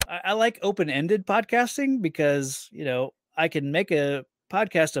I like open-ended podcasting because, I can make a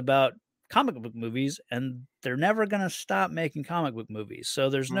podcast about comic book movies and they're never gonna stop making comic book movies. So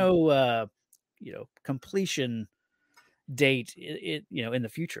there's Mm, no, completion date in the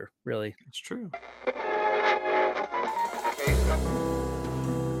future, really. it's true.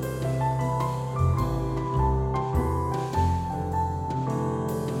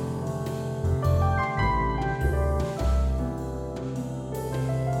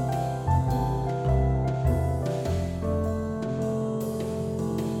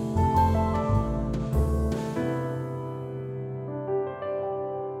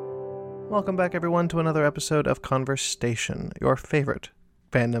 Welcome back, everyone, to another episode of Conversation, your favorite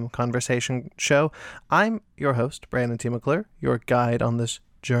fandom conversation show. I'm your host, Brandon T. McClure, your guide on this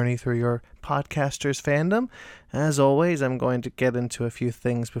journey through your podcaster's fandom. As always, I'm going to get into a few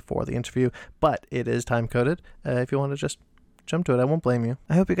things before the interview, but it is time-coded. If you want to just jump to it, I won't blame you.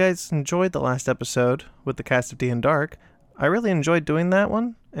 I hope you guys enjoyed the last episode with the cast of D and Dark. I really enjoyed doing that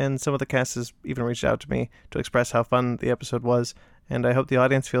one, and some of the cast has even reached out to me to express how fun the episode was, and I hope the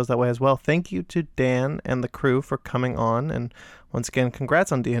audience feels that way as well. Thank you to Dan and the crew for coming on, and once again,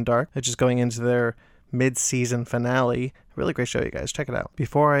 congrats on D and Dark, which is going into their mid-season finale. Really great show, you guys. Check it out.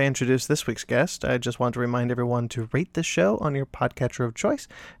 Before I introduce this week's guest, I just want to remind everyone to rate this show on your podcatcher of choice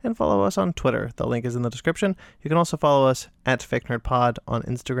and follow us on Twitter. The link is in the description. You can also follow us at Fake Nerd Pod on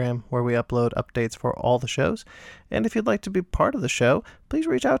Instagram, where we upload updates for all the shows. And if you'd like to be part of the show, please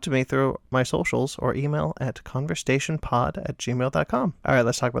reach out to me through my socials or email at conversationpod@gmail.com. All right,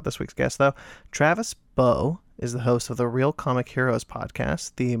 let's talk about this week's guest, though. Travis Bow is the host of the Real Comic Heroes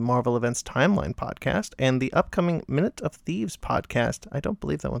podcast, the Marvel Events Timeline podcast, and the upcoming Minute of Thieves podcast. I don't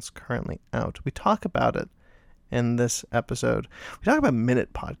believe that one's currently out. We talk about it in this episode. We talk about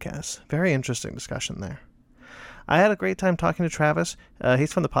minute podcasts. Very interesting discussion there. I had a great time talking to Travis.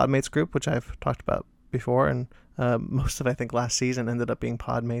 He's from the Podmates group, which I've talked about before, and most of, I think, last season ended up being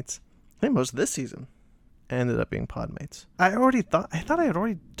Podmates. I think most of this season ended up being Podmates. I thought I had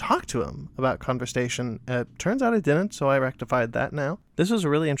already talked to him about Conversation. Turns out I didn't, so I rectified that now. This was a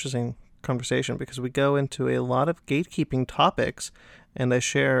really interesting conversation because we go into a lot of gatekeeping topics, and I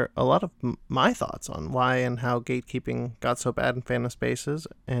share a lot of my thoughts on why and how gatekeeping got so bad in fandom spaces.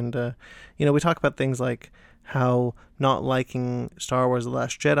 And, we talk about things like how not liking Star Wars The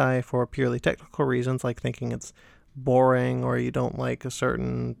Last Jedi for purely technical reasons, like thinking it's boring or you don't like a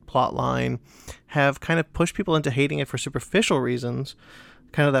certain plot line, have kind of pushed people into hating it for superficial reasons,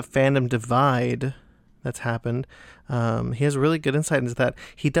 kind of that fandom divide that's happened. He has really good insight into that.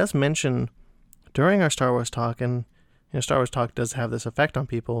 He does mention during our Star Wars talk, and Star Wars talk does have this effect on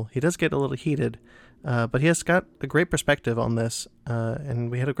people, he does get a little heated, but he has got a great perspective on this,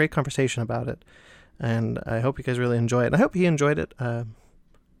 and we had a great conversation about it, and I hope you guys really enjoy it, and I hope he enjoyed it. I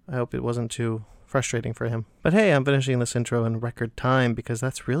hope it wasn't too frustrating for him. But hey, I'm finishing this intro in record time because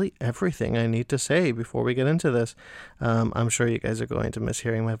that's really everything I need to say before we get into this. I'm sure you guys are going to miss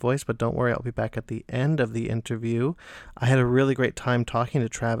hearing my voice, but don't worry, I'll be back at the end of the interview. I had a really great time talking to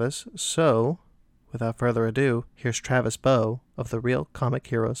Travis, so without further ado, here's Travis Bow of the Real Comic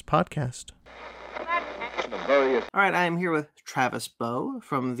Heroes podcast. All right, I am here with Travis Bow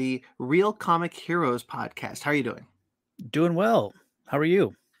from the Real Comic Heroes podcast. How are you doing? Doing well. How are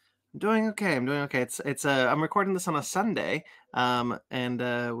you? I'm doing okay. It's I'm recording this on a Sunday,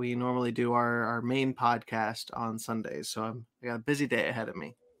 and we normally do our main podcast on Sundays, so I got a busy day ahead of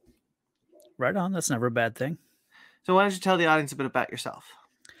me. Right on. That's never a bad thing. So why don't you tell the audience a bit about yourself?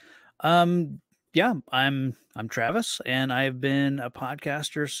 Yeah, I'm Travis, and I've been a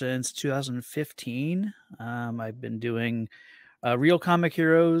podcaster since 2015. I've been doing Real Comic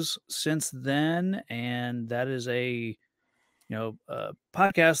Heroes since then, and that is a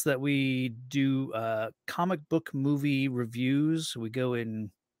podcast that we do comic book movie reviews. We go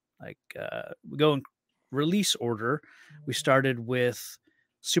in release order. We started with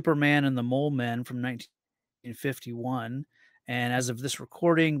Superman and the Mole Men from 1951. And as of this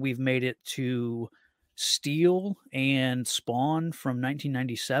recording, we've made it to Steel and Spawn from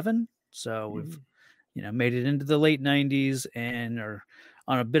 1997. So we've, made it into the late 90s and are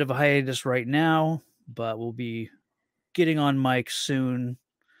on a bit of a hiatus right now, but we'll be getting on mic soon,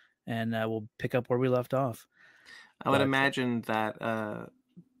 and we'll pick up where we left off. I would imagine that the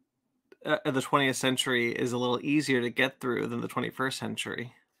 20th century is a little easier to get through than the 21st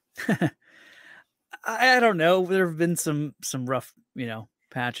century. I don't know. There have been some rough,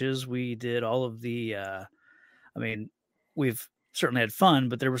 patches. We did all of the, we've certainly had fun,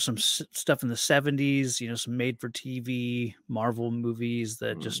 but there was some stuff in the 70s, some made for TV Marvel movies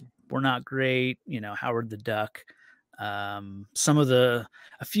that just were not great. Howard the Duck.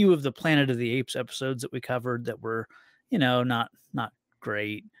 A few of the Planet of the Apes episodes that we covered that were, not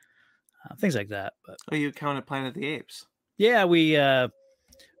great, things like that. But Oh, you counted Planet of the Apes. yeah,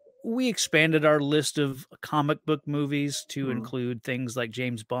 we expanded our list of comic book movies to include things like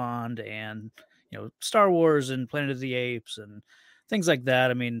James Bond and, Star Wars and Planet of the Apes and things like that.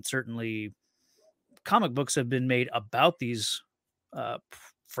 I mean, certainly comic books have been made about these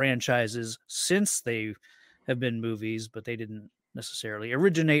franchises since they have been movies, but they didn't necessarily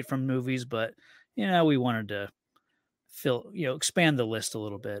originate from movies. But, we wanted to expand the list a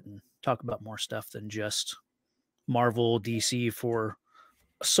little bit and talk about more stuff than just Marvel, DC for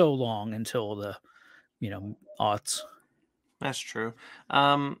so long until the aughts. That's true.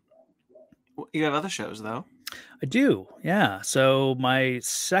 You have other shows though. I do, yeah. So my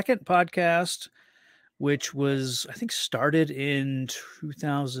second podcast, which was I think started in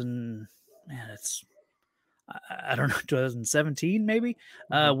 2000, man, it's I don't know, 2017 maybe,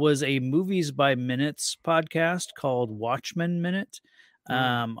 was a Movies by Minutes podcast called Watchmen Minute.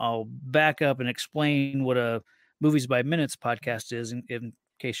 I'll back up and explain what a Movies by Minutes podcast is in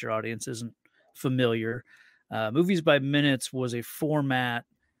case your audience isn't familiar. Movies by Minutes was a format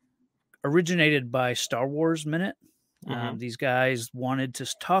originated by Star Wars Minute. These guys wanted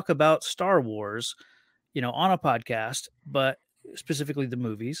to talk about Star Wars, on a podcast, but specifically the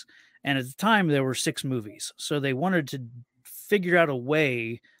movies. And at the time, there were 6 movies. So they wanted to figure out a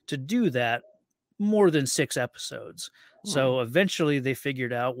way to do that more than 6 episodes. So eventually they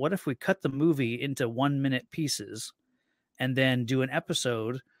figured out, what if we cut the movie into 1-minute pieces and then do an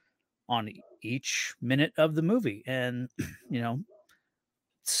episode on each minute of the movie? And,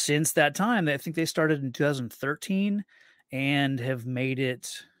 since that time, I think they started in 2013 and have made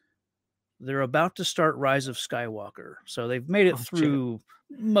it. They're about to start Rise of Skywalker. So they've made it through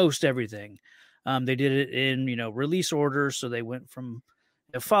most everything. They did it in, release order. So they went from,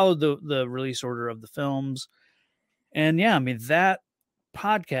 followed the release order of the films. And yeah, I mean, that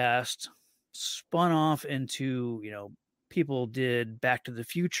podcast spun off into, people did Back to the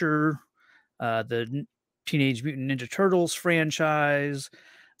Future, the Teenage Mutant Ninja Turtles franchise.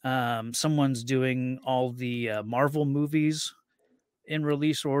 Someone's doing all the Marvel movies in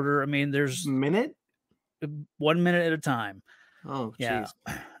release order. I mean, there's 1 minute at a time. Oh, yeah.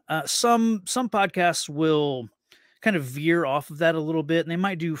 Some podcasts will kind of veer off of that a little bit, and they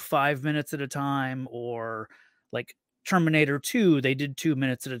might do 5 minutes at a time, or like Terminator 2, they did 2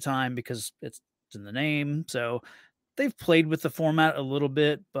 minutes at a time because it's in the name. So they've played with the format a little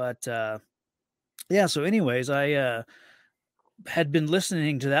bit, but yeah. So anyways, I had been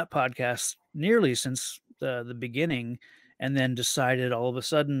listening to that podcast nearly since the beginning, and then decided all of a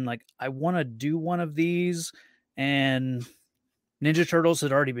sudden, like, I want to do one of these. And Ninja Turtles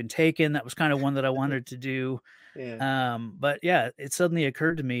had already been taken. That was kind of one that I wanted to do. Yeah. But yeah, it suddenly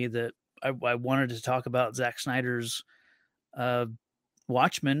occurred to me that I wanted to talk about Zack Snyder's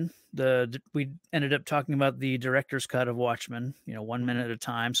Watchmen. We ended up talking about the director's cut of Watchmen, 1 minute at a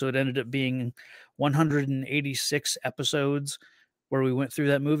time. So it ended up being 186 episodes where we went through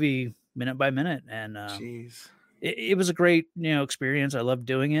that movie minute by minute. And it was a great, experience. I loved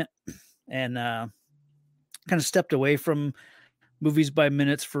doing it, and kind of stepped away from Movies by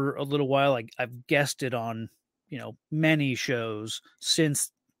Minutes for a little while. I've guested on, many shows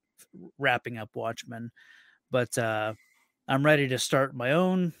since wrapping up Watchmen, but I'm ready to start my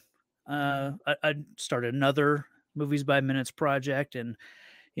own. I started another Movies by Minutes project, and,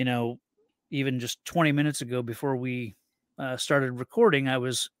 even just 20 minutes ago before we started recording, I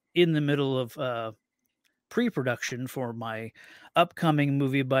was in the middle of pre-production for my upcoming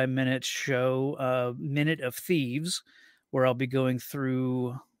Movie by Minute show, Minute of Thieves, where I'll be going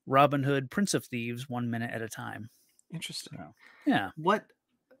through Robin Hood, Prince of Thieves, 1 minute at a time. Interesting. So, yeah.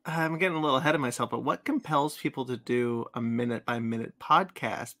 I'm getting a little ahead of myself, but what compels people to do a minute by minute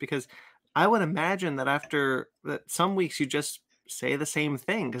podcast? Because I would imagine that after that, some weeks you just say the same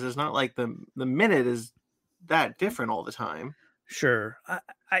thing, because it's not like the minute is that different all the time. Sure.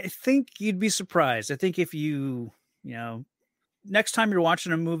 I think you'd be surprised. I think if you, next time you're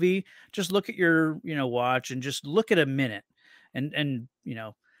watching a movie, just look at your, watch and just look at a minute and,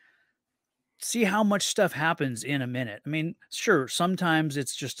 see how much stuff happens in a minute. I mean, sure, sometimes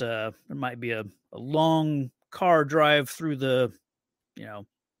it's just there might be a long car drive through the,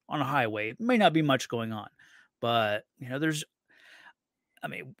 on a highway. It may not be much going on, but,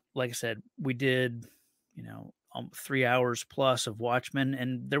 like I said, we did, 3 hours plus of Watchmen,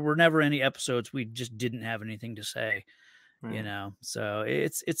 and there were never any episodes we just didn't have anything to say, Right. So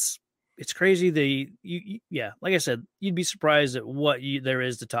it's it's crazy. Yeah, like I said, you'd be surprised at what there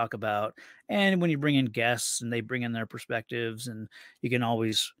is to talk about. And when you bring in guests and they bring in their perspectives, and you can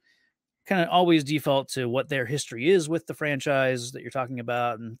always kind of always default to what their history is with the franchise that you're talking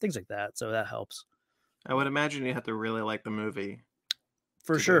about and things like that. So that helps I would imagine you have to really like the movie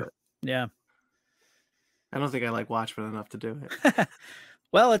for to do sure. it. Yeah. I don't think I like Watchmen enough to do it.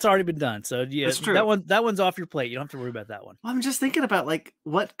 Well, it's already been done. So yeah, That's true. that one's off your plate. You don't have to worry about that one. Well, I'm just thinking about like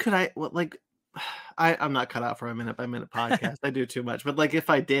I'm not cut out for a minute by minute podcast. I do too much. But like if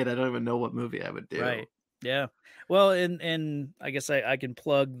I did, I don't even know what movie I would do. Right. Yeah. Well, and I guess I can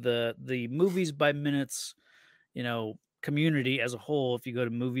plug the movies by minutes, community as a whole. If you go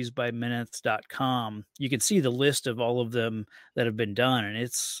to moviesbyminutes.com, you can see the list of all of them that have been done. And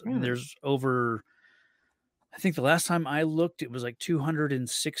Really? there's over, I think the last time I looked, it was like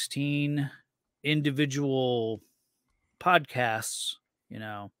 216 individual podcasts,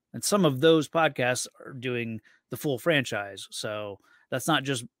 and some of those podcasts are doing the full franchise. So that's not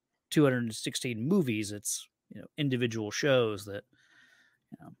just 216 movies, it's, individual shows that,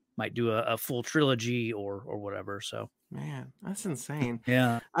 might do a full trilogy or whatever. So, Man, that's insane.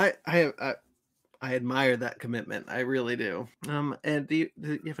 yeah. I admire that commitment. I really do. And do you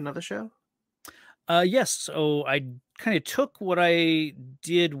have another show? Yes. So I kind of took what I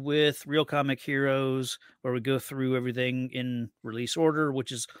did with Real Comic Heroes, where we go through everything in release order,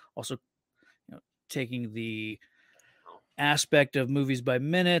 which is also, taking the aspect of movies by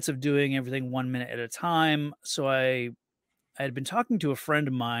minutes, of doing everything 1 minute at a time. So I had been talking to a friend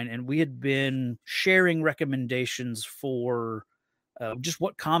of mine, and we had been sharing recommendations for just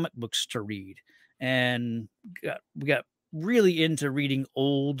what comic books to read, and we got really into reading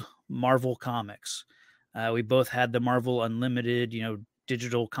old Marvel comics. We both had the Marvel Unlimited,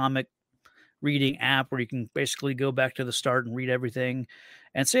 digital comic reading app where you can basically go back to the start and read everything.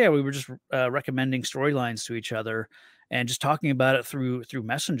 And so yeah, we were just recommending storylines to each other and just talking about it through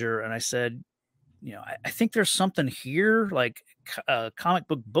Messenger. And I said, I think there's something here, like a comic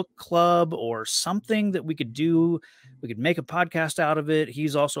book club or something that we could do. We could make a podcast out of it.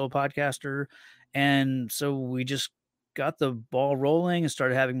 He's also a podcaster. And so we just got the ball rolling and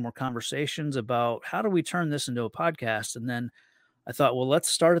started having more conversations about how do we turn this into a podcast. And then I thought, well, let's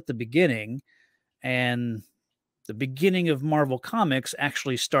start at the beginning. And the beginning of Marvel Comics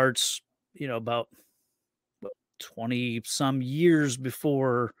actually starts, about 20 some years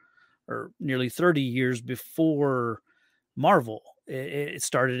before, or nearly 30 years before Marvel. It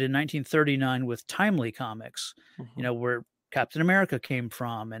started in 1939 with Timely Comics, where Captain America came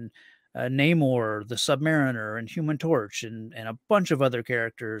from, and Namor, the Submariner, and Human Torch, and a bunch of other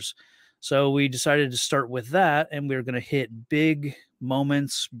characters. So we decided to start with that, and we were going to hit big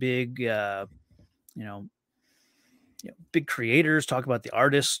moments, big, big creators, talk about the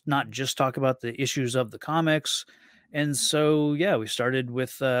artists, not just talk about the issues of the comics. And so, yeah, we started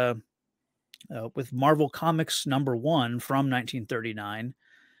with Marvel Comics #1 from 1939,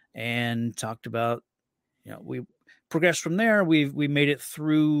 and talked about, we progressed from there. We made it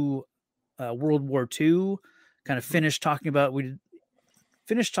through World War II, kind of finished talking about the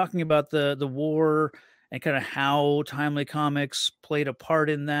war, and kind of how Timely Comics played a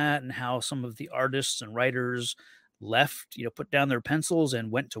part in that, and how some of the artists and writers left, put down their pencils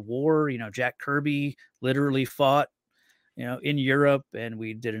and went to war. Jack Kirby literally fought, in Europe, and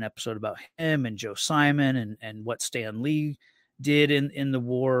we did an episode about him and Joe Simon, and what Stan Lee did in the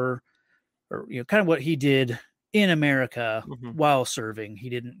war, or kind of what he did in America while serving. He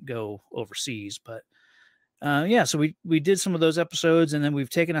didn't go overseas, but yeah, so we did some of those episodes, and then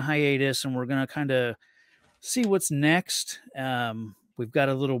we've taken a hiatus, and we're going to kind of see what's next. We've got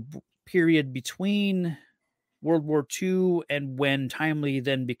a little period between World War II and when Timely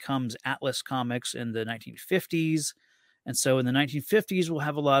then becomes Atlas Comics in the 1950s. And so in the 1950s, we'll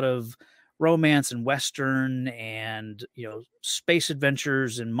have a lot of romance and Western and, space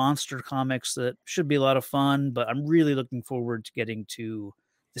adventures and monster comics that should be a lot of fun. But I'm really looking forward to getting to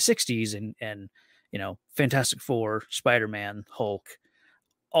the 60s and Fantastic Four, Spider-Man, Hulk,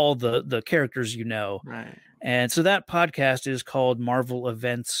 all the characters, Right. And so that podcast is called Marvel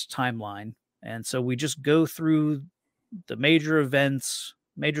Events Timeline. And so we just go through the major events,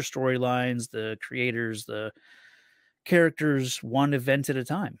 major storylines, the creators, the characters, one event at a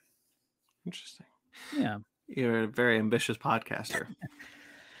time. Interesting. Yeah. You're a very ambitious podcaster.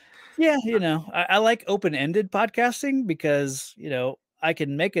 Yeah. I like open-ended podcasting because, I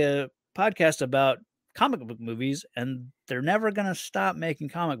can make a podcast about comic book movies and they're never going to stop making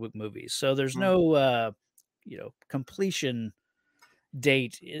comic book movies. So there's no, completion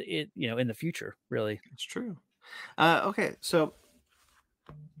date, in the future, really. It's true. Okay. So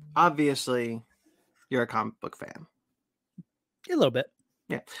obviously you're a comic book fan. A little bit.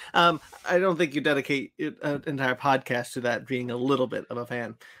 Yeah. I don't think you dedicate an entire podcast to that being a little bit of a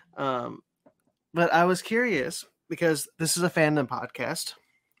fan. But I was curious because this is a fandom podcast.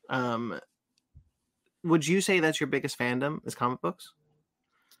 Would you say that's your biggest fandom is comic books?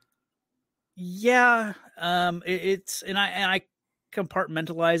 Yeah. It's and I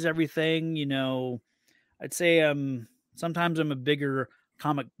compartmentalize everything. I'd say sometimes I'm a bigger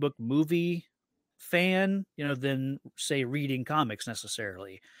comic book movie fan, than say reading comics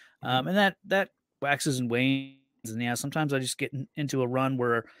necessarily. And that waxes and wanes. And yeah, sometimes I just get into a run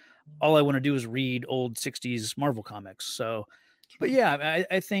where all I want to do is read old 60s Marvel comics. So, but yeah,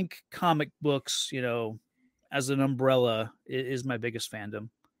 I think comic books, as an umbrella is my biggest fandom.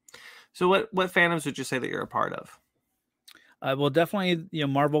 So what fandoms would you say that you're a part of? Well, definitely,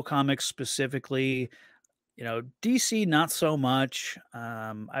 Marvel comics specifically, DC, not so much.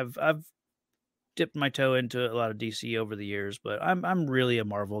 I've dipped my toe into a lot of DC over the years, but I'm really a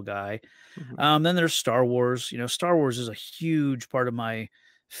Marvel guy. Then there's Star Wars. Star Wars is a huge part of my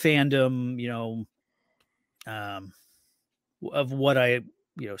fandom. Of what I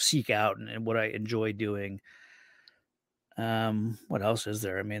seek out and what I enjoy doing. What else is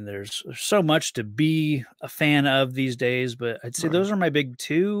there? I mean, there's so much to be a fan of these days, but I'd say those are my big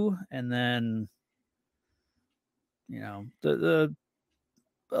two, and then the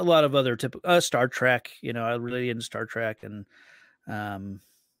a lot of other typical Star Trek. I'm really into Star Trek, and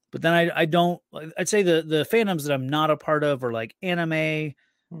but then I don't. I'd say the fandoms that I'm not a part of are like anime.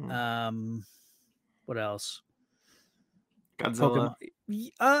 What else? Godzilla.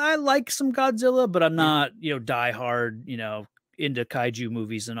 Pokemon. I like some Godzilla, but I'm not die hard into kaiju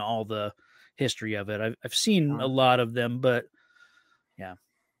movies and all the history of it. I've seen a lot of them, but yeah.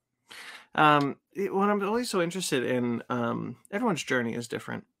 What I'm always so interested in, everyone's journey is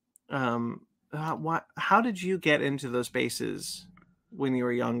different. How did you get into those spaces when you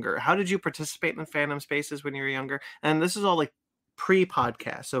were younger? How did you participate in fandom spaces when you were younger? And this is all like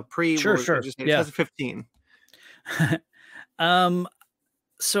pre-podcast, so sure, 2015.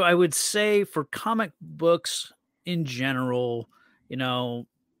 So I would say for comic books in general, I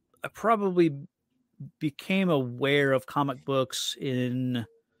probably became aware of comic books in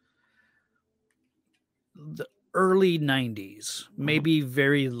the early 90s, maybe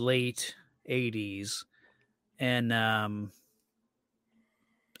very late 80s. And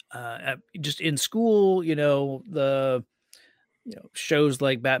just in school, the shows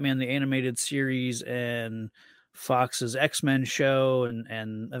like Batman the Animated Series and Fox's X-Men show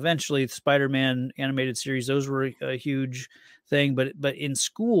and eventually the Spider-Man animated series, those were a huge thing. But in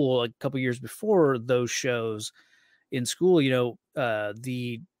school, like a couple years before those shows, in school,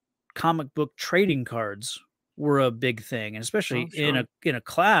 the comic book trading cards were a big thing, and especially in a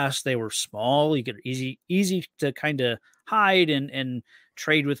class, they were small. You could easy to kind of hide and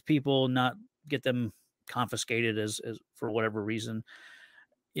trade with people, not get them confiscated as for whatever reason,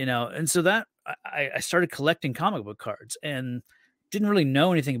 and so that I started collecting comic book cards and didn't really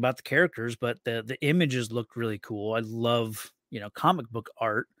know anything about the characters, but the images looked really cool. I love comic book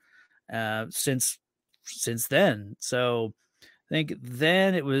art since then. So I think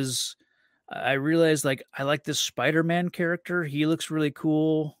then it was I realized like I like this Spider-Man character. He looks really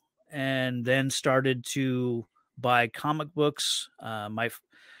cool, and then started to buy comic books. My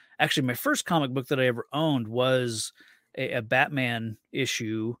first comic book that I ever owned was a Batman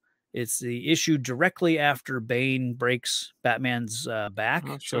issue. It's the issue directly after Bane breaks Batman's back.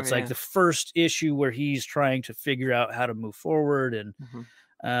 So it's like the first issue where he's trying to figure out how to move forward. And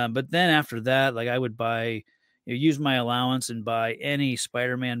but then after that, like I would buy, use my allowance and buy any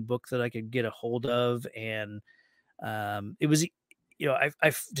Spider-Man book that I could get a hold of. And it was,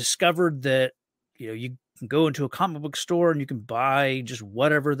 I've discovered that, you can go into a comic book store and you can buy just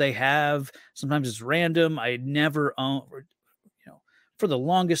whatever they have. Sometimes it's random. I never own, for the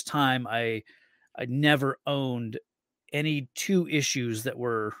longest time, I never owned any two issues that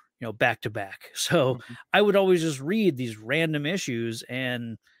were, back to back. So I would always just read these random issues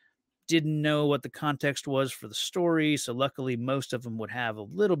and didn't know what the context was for the story. So luckily, most of them would have a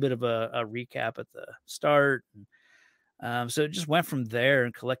little bit of a recap at the start. So it just went from there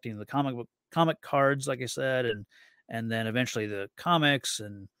and collecting the comic cards, like I said, and then eventually the comics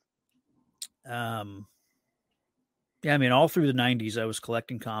and yeah, I mean, all through the 90s, I was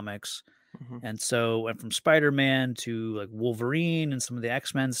collecting comics. And so went from Spider-Man to like Wolverine and some of the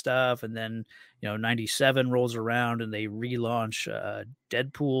X-Men stuff. And then, 97 rolls around and they relaunch a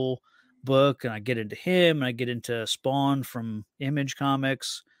Deadpool book. And I get into him and I get into Spawn from Image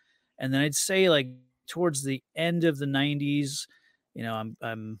Comics. And then I'd say like towards the end of the 90s,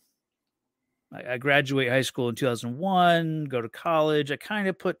 I'm I graduate high school in 2001, go to college. I kind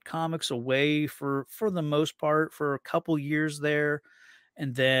of put comics away for the most part for a couple years there,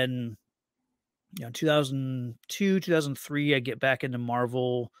 and then 2002, 2003, I get back into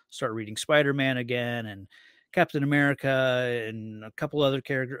Marvel, start reading Spider-Man again and Captain America and a couple other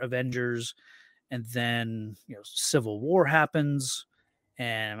character Avengers, and then Civil War happens,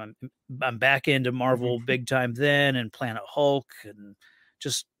 and I'm back into Marvel Mhm. big time then, and Planet Hulk, and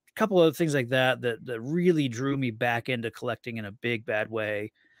just a couple other things like that really drew me back into collecting in a big bad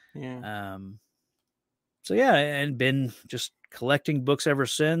way. Yeah. Um, so yeah, and been just collecting books ever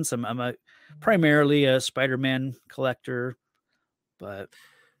since. I'm a primarily a Spider-Man collector, but yeah,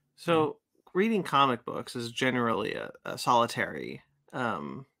 So reading comic books is generally a solitary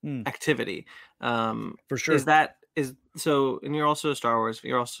mm, activity. for Is sure. that is so? And you're also a Star Wars.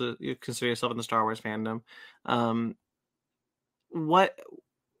 You consider yourself in the Star Wars fandom. Um, what?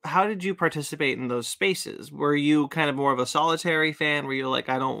 How did you participate in those spaces? Were you kind of more of a solitary fan? Were you like,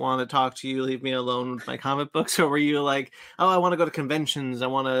 I don't want to talk to you, leave me alone with my comic books? Or were you like, oh, I want to go to conventions, I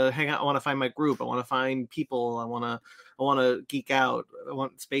want to hang out, I want to find my group, I want to find people, I want to geek out, I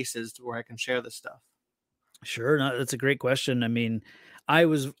want spaces where I can share this stuff? Sure, no, that's a great question. I mean, I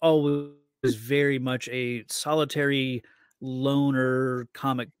was always very much a solitary loner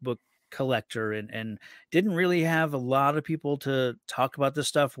comic book collector, and didn't really have a lot of people to talk about this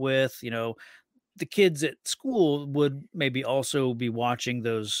stuff with. The kids at school would maybe also be watching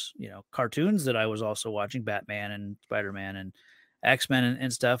those, cartoons that I was also watching, Batman and Spider-Man and X-Men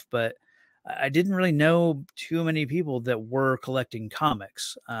and stuff, but I didn't really know too many people that were collecting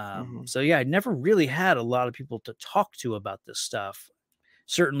comics. Hmm. So yeah, I never really had a lot of people to talk to about this stuff.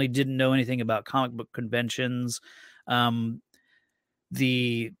 Certainly didn't know anything about comic book conventions. Um,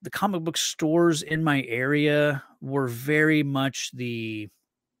 the comic book stores in my area were very much the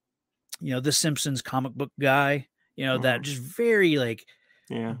Simpsons comic book guy, that Hmm. just very like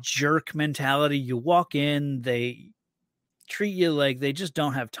Yeah. jerk mentality. You walk in, they treat you like they just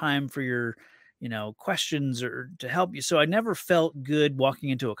don't have time for your, questions or to help you. So I never felt good walking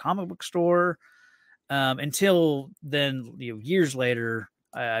into a comic book store until then, years later,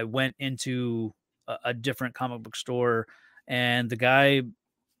 I went into a different comic book store, and the guy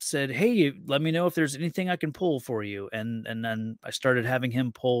said, "Hey, let me know if there's anything I can pull for you." And then I started having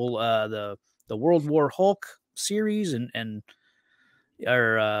him pull the World War Hulk series, and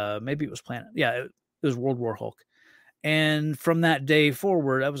or maybe it was Planet. Yeah, it was World War Hulk. And from that day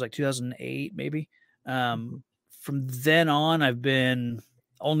forward, that was like 2008, maybe. Um, Hmm. from then on, I've been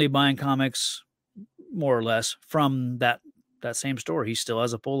only buying comics more or less from that same store. He still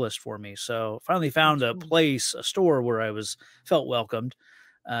has a pull list for me. So finally found That's a cool. place, a store where I was felt welcomed.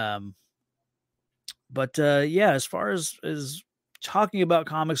 Um, but yeah, as far as talking about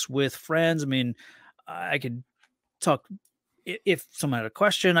comics with friends, I mean, I could talk if someone had a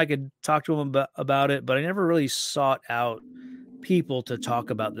question, I could talk to them about it, but I never really sought out people to talk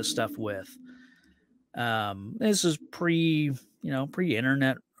about this stuff with. This is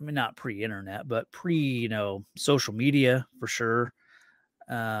pre-internet. I mean, not pre-internet, but social media for sure.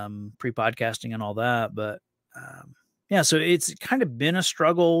 Pre-podcasting and all that. But yeah, so it's kind of been a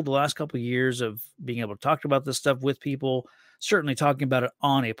struggle the last couple of years of being able to talk about this stuff with people. Certainly, talking about it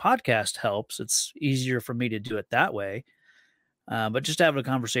on a podcast helps. It's easier for me to do it that way. But just having a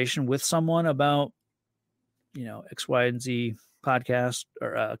conversation with someone about X, Y, and Z podcast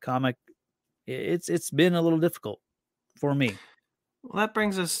or comic, it's been a little difficult for me. Well, that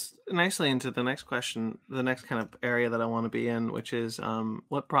brings us nicely into the next question, the next kind of area that I want to be in, which is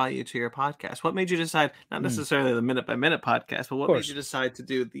what brought you to your podcast? What made you decide, not Mm, necessarily the minute by minute podcast, but of what made you course. decide to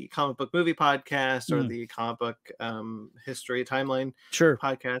do the comic book movie podcast or Mm, the comic book history timeline sure.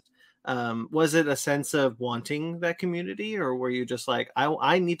 podcast? Was it a sense of wanting that community, or were you just like,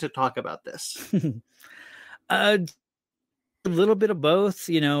 I need to talk about this? uh, a little bit of both.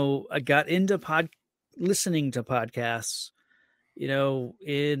 I got into listening to podcasts.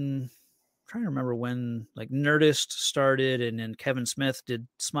 In trying to remember when like Nerdist started, and then Kevin Smith did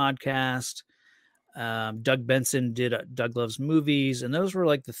Smodcast. Doug Benson did Doug Loves Movies, and those were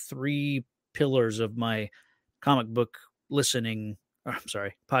like the three pillars of my comic book listening. Or, I'm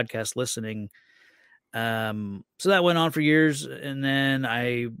sorry, podcast listening. So that went on for years, and then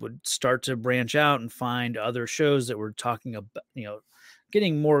I would start to branch out and find other shows that were talking about,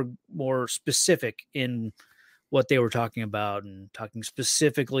 getting more specific in what they were talking about, and talking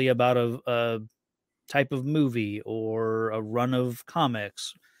specifically about a type of movie or a run of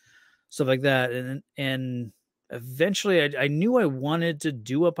comics, stuff like that. And eventually I knew I wanted to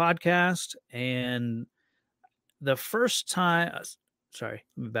do a podcast. And the first time, sorry,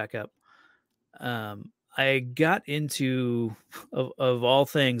 let me back up. I got into of all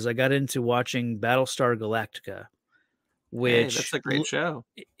things, I got into watching Battlestar Galactica, Hey, that's which a great show.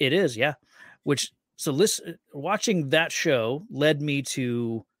 it is, yeah. Which so listen, watching that show led me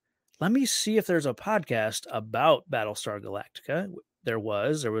to let me see if there's a podcast about Battlestar Galactica. There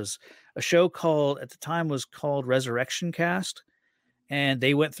was a show called at the time was called Resurrection Cast, and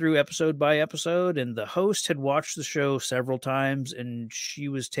they went through episode by episode, and the host had watched the show several times, and she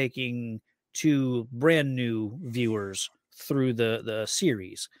was taking two brand new viewers through the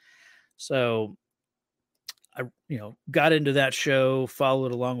series. So I got into that show,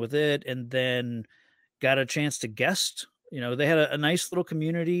 followed along with it, and then got a chance to guest. They had a nice little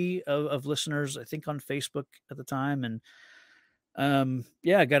community of listeners, I think, on Facebook at the time, and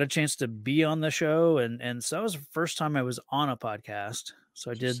yeah, I got a chance to be on the show, and so that was the first time I was on a podcast.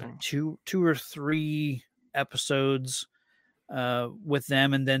 So I did two or three episodes with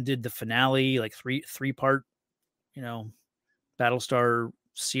them, and then did the finale, like three part, Battlestar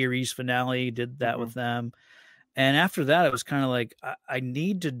series finale. Did that with them, and after that, it was kind of like I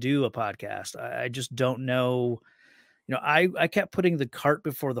need to do a podcast. I just don't know. I kept putting the cart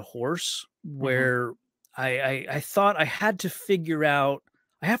before the horse, where I thought I had to figure out,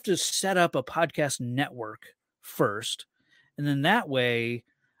 I have to set up a podcast network first. And then that way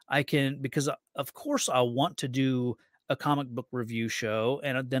I can, because of course I'll want to do a comic book review show.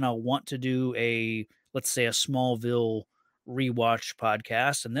 And then I'll want to do let's say a Smallville rewatch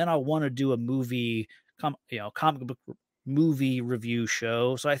podcast. And then I'll want to do a comic book movie review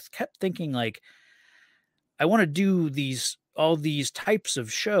show. So I kept thinking, like, I want to do all these types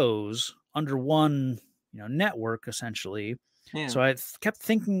of shows under one, network, essentially. Yeah. So I kept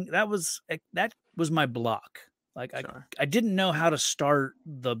thinking that was my block. Like, I didn't know how to start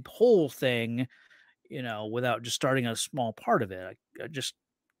the whole thing, without just starting a small part of it. I just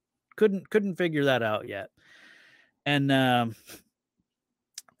couldn't figure that out yet. And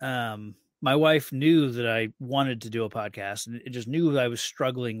my wife knew that I wanted to do a podcast, and it just knew that I was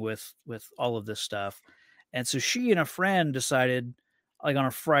struggling with all of this stuff. And so she and a friend decided, like, on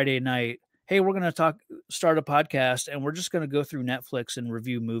a Friday night, hey, we're going to start a podcast, and we're just going to go through Netflix and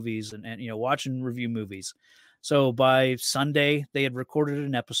review movies and watch and review movies. So by Sunday, they had recorded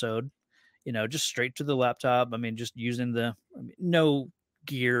an episode, just straight to the laptop. I mean, just using no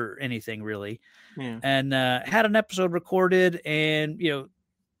gear or anything really. Yeah. And had an episode recorded, and,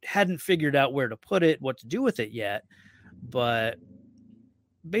 hadn't figured out where to put it, what to do with it yet. But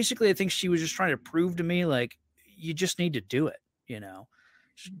basically, I think she was just trying to prove to me, like, you just need to do it,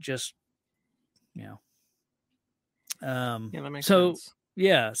 just, yeah, that makes so sense.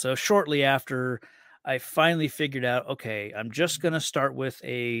 Yeah. So shortly after, I finally figured out, okay, I'm just going to start with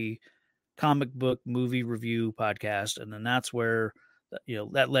a comic book movie review podcast. And then that's where,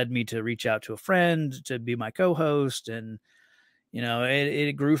 that led me to reach out to a friend to be my co-host, and,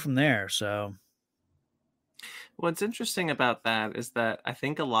 it grew from there. So what's interesting about that is that I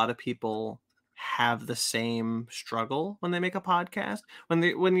think a lot of people have the same struggle when they make a podcast.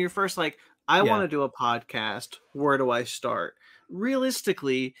 When you're first like, I want to do a podcast, where do I start?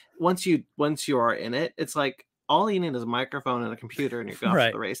 Realistically, once you are in it, it's like all you need is a microphone and a computer, and you're off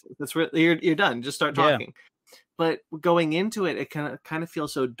to the races. That's really, you're done. Just start talking. But going into it, it kind of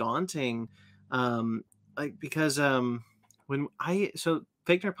feels so daunting, because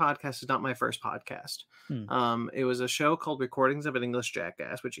Fake Nerd Podcast is not my first podcast. It was a show called Recordings of an English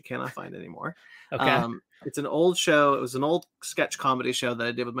Jackass, which you cannot find anymore. Okay. It's an old show. It was an old sketch comedy show that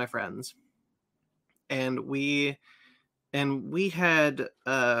I did with my friends, and we had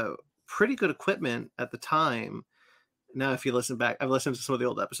pretty good equipment at the time. Now, if you listen back, I've listened to some of the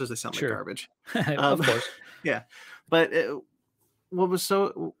old episodes. They sound like garbage. Of course. Yeah. But what was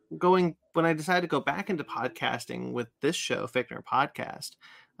so going when I decided to go back into podcasting with this show, Fake Nerd Podcast,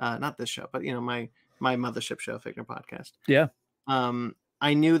 not this show, but my mothership show, Fake Nerd Podcast. Yeah.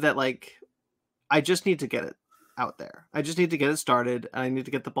 I knew that, like, I just need to get it out there. I just need to get it started. I need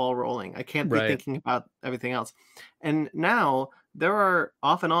to get the ball rolling. I can't be thinking about everything else. And now there are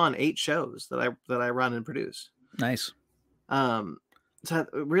off and on 8 shows that I run and produce. Nice. So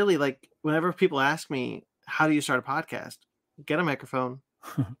really, like, whenever people ask me, how do you start a podcast? Get a microphone,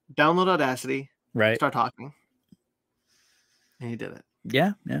 download Audacity, start talking. And he did it.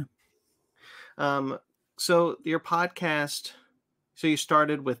 Yeah. Yeah. So your podcast, so you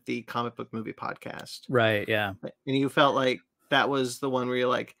started with the comic book movie podcast. Right. Yeah. And you felt like that was the one where you're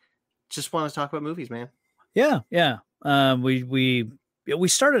like, just want to talk about movies, man. Yeah. Yeah. We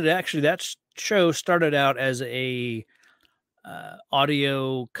started, actually, that show started out as a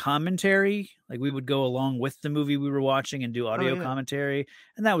audio commentary. Like, we would go along with the movie we were watching and do audio commentary,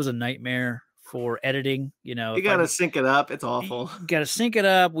 and that was a nightmare for editing. You know, You gotta sync it up. It's awful. You gotta sync it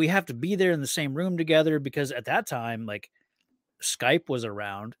up. We have to be there in the same room together because at that time, like Skype was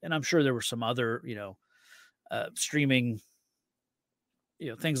around, and I'm sure there were some other, streaming,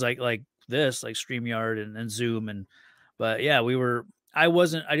 things like this, like StreamYard and Zoom, but yeah, I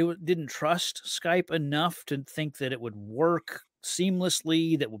didn't trust Skype enough to think that it would work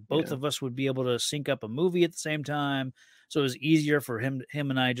seamlessly, that both of us would be able to sync up a movie at the same time. So it was easier for him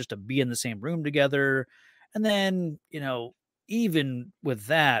and I just to be in the same room together. And then, even with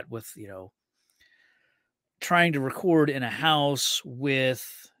that, trying to record in a house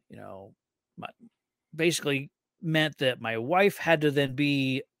with, basically meant that my wife had to then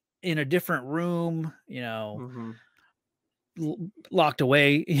be in a different room, locked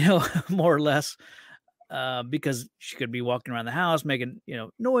away, more or less, because she could be walking around the house making,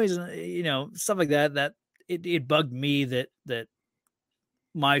 noise and, stuff like that, that it bugged me that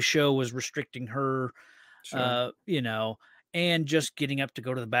my show was restricting her, Sure. and just getting up to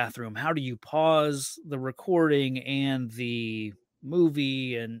go to the bathroom. How do you pause the recording and the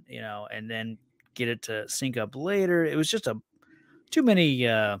movie and, and then get it to sync up later? It was just too many,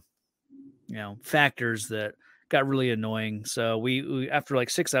 factors that got really annoying. So we after like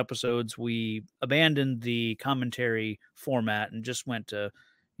 6 episodes, we abandoned the commentary format and just went to,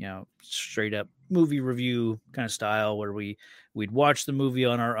 straight up movie review kind of style where we'd watch the movie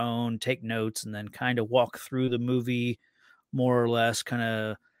on our own, take notes, and then kind of walk through the movie more or less, kind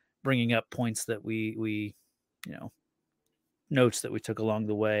of bringing up points that we notes that we took along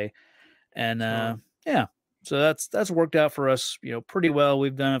the way. And yeah, so that's worked out for us, pretty well.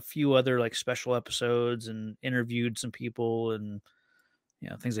 We've done a few other like special episodes and interviewed some people and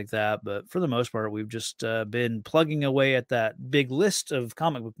things like that. But for the most part, we've just been plugging away at that big list of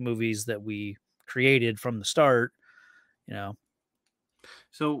comic book movies that we created from the start.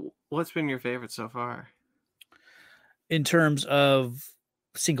 So, what's been your favorite so far? In terms of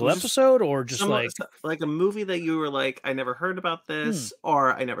single episode or just like a movie that you were like, I never heard about this,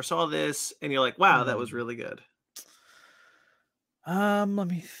 or I never saw this, and you're like, wow, that was really good. Let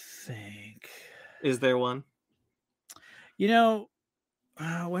me think. Is there one?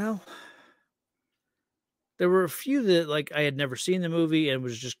 Well, there were a few that like I had never seen the movie and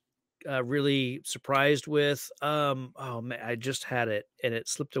was just really surprised with. Oh man, I just had it and it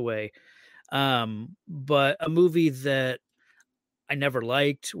slipped away. But a movie that I never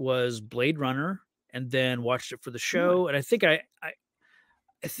liked was Blade Runner, and then watched it for the show. And I think I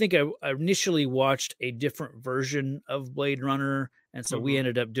initially watched a different version of Blade Runner, and so we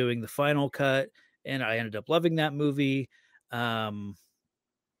ended up doing the final cut, and I ended up loving that movie.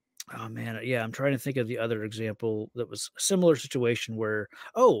 Oh man, yeah, I'm trying to think of the other example that was a similar situation where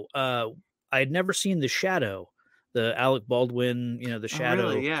I had never seen The Shadow, the Alec Baldwin, The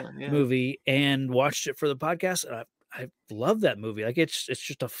Shadow movie, and watched it for the podcast. And I love that movie. Like it's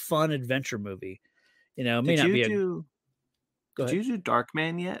just a fun adventure movie. It may not be Did you do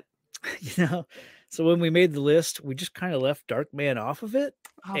Darkman yet? So when we made the list, we just kind of left Darkman off of it.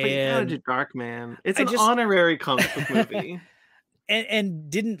 Oh, but you gotta do Darkman. It's an honorary comic book movie. and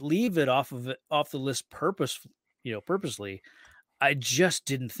didn't leave it off the list purposely. I just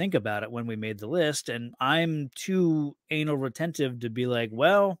didn't think about it when we made the list, and I'm too anal retentive to be like,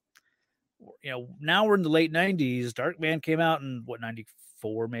 well, now we're in the late 90s. Darkman came out in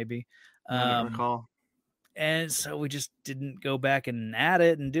 94 maybe. I don't recall. And so we just didn't go back and add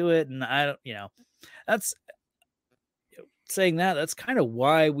it and do it. And I don't, that's saying that's kind of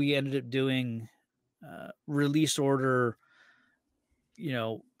why we ended up doing release order,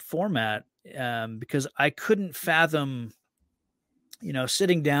 format, because I couldn't fathom,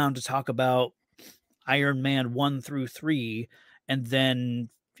 sitting down to talk about Iron Man 1 through 3, and then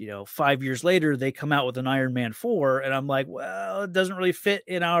 5 years later they come out with an Iron Man 4, and I'm like, well, it doesn't really fit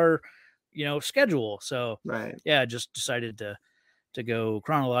in our schedule. So yeah, just decided to go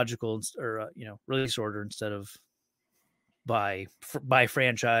chronological or release order instead of by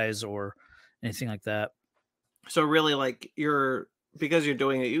franchise or anything like that. So really, like because you're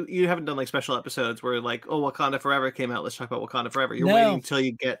doing it, you haven't done like special episodes where like, oh, Wakanda Forever came out, let's talk about Wakanda Forever. You're waiting until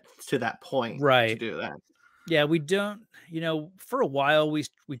you get to that point to do that. Yeah, we don't, for a while we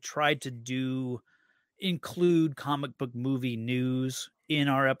tried to include comic book movie news in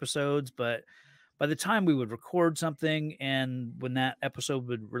our episodes, but by the time we would record something and when that episode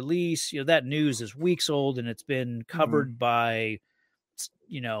would release, that news is weeks old and it's been covered by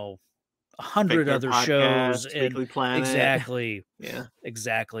 100 other shows and Weekly Planet. Exactly. Yeah,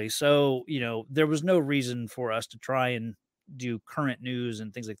 exactly. So there was no reason for us to try and do current news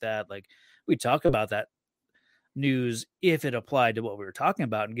and things like that. Like we talk about that news if it applied to what we were talking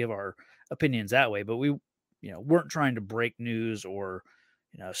about and give our opinions that way. But we, weren't trying to break news or,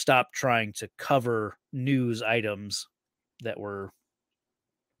 stop trying to cover news items that were,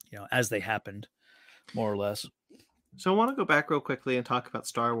 as they happened, more or less. So I want to go back real quickly and talk about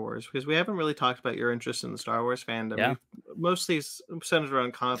Star Wars, because we haven't really talked about your interest in the Star Wars fandom. Yeah. We've mostly centered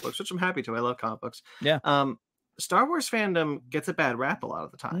around comic books, which I'm happy to. I love comic books. Yeah. Star Wars fandom gets a bad rap a lot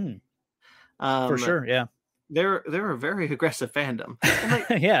of the time. For sure. Yeah. They're a very aggressive fandom. And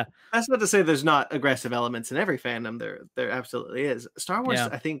like, yeah. That's not to say there's not aggressive elements in every fandom. There absolutely is. Star Wars,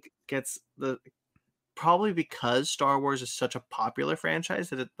 I think, gets probably because Star Wars is such a popular franchise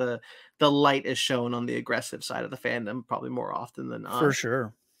that the light is shown on the aggressive side of the fandom probably more often than not. For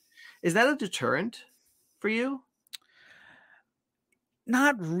sure. Is that a deterrent for you?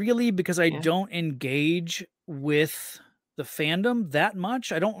 Not really, because I don't engage with the fandom that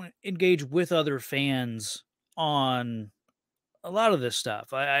much. I don't engage with other fans on a lot of this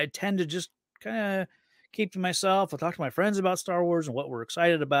stuff. I tend to just kind of keep to myself. I'll talk to my friends about Star Wars and what we're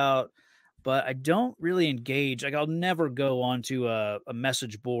excited about, but I don't really engage. Like, I'll never go onto a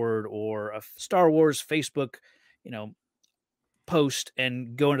message board or a Star Wars Facebook, post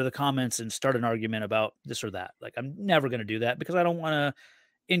and go into the comments and start an argument about this or that. Like, I'm never going to do that because I don't want to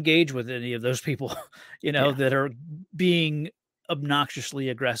engage with any of those people, that are being obnoxiously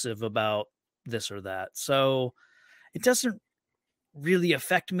aggressive about this or that. So it doesn't really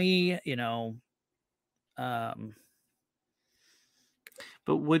affect me, But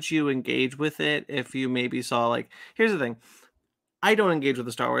would you engage with it if you maybe saw, like, here's the thing. I don't engage with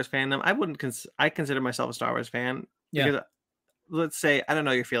the Star Wars fandom. I consider myself a Star Wars fan. Because let's say, I don't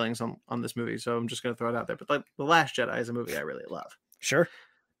know your feelings on this movie, so I'm just going to throw it out there. But like, The Last Jedi is a movie I really love. Sure.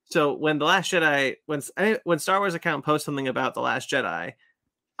 So when The Last Jedi, when Star Wars account posts something about The Last Jedi,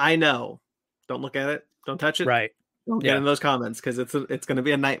 I know, don't look at it, don't touch it. Right. Don't get in those comments, because it's going to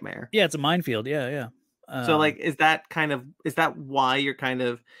be a nightmare. Yeah, it's a minefield. Yeah. So like, is that why you're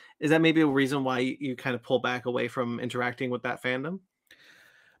is that maybe a reason why you kind of pull back away from interacting with that fandom?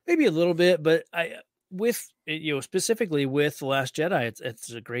 Maybe a little bit, but specifically with The Last Jedi,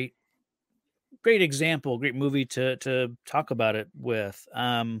 it's a great example, great movie to talk about it with.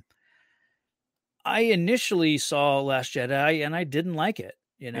 I initially saw Last Jedi and I didn't like it,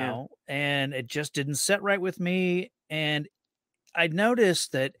 and it just didn't set right with me. And I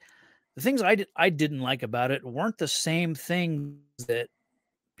noticed that the things I didn't like about it weren't the same things that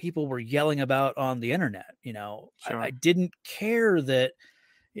people were yelling about on the internet. Sure. I didn't care that.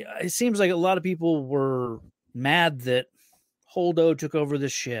 It seems like a lot of people were mad that Holdo took over the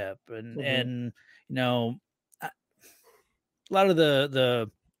ship, and a lot of the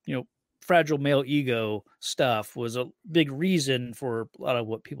fragile male ego stuff was a big reason for a lot of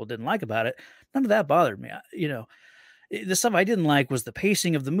what people didn't like about it. None of that bothered me. The stuff I didn't like was the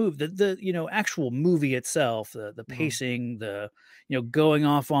pacing of the movie, the actual movie itself, the pacing, going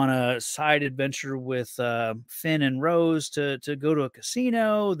off on a side adventure with Finn and Rose to go to a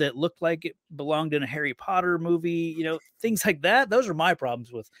casino that looked like it belonged in a Harry Potter movie, things like that. Those are my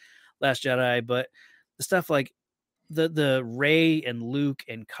problems with Last Jedi. But the stuff like the Rey and Luke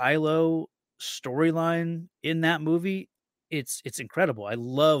and Kylo storyline in that movie, it's incredible. I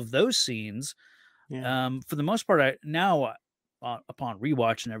love those scenes. Yeah. For the most part, upon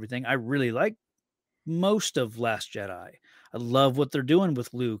rewatch and everything, I really like most of Last Jedi. I love what they're doing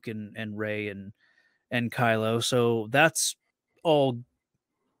with Luke and Rey and Kylo. So that's all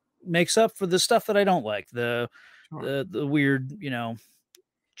makes up for the stuff that I don't like. The weird,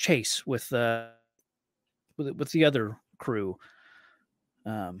 chase with the other crew.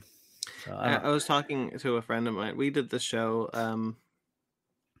 I was talking to a friend of mine. We did this show.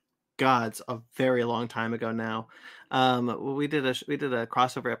 God's a very long time ago now. We did a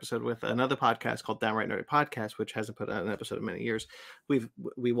crossover episode with another podcast called Downright Nerdy Podcast, which hasn't put out an episode in many years.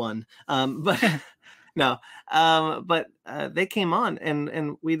 We won, but no, but they came on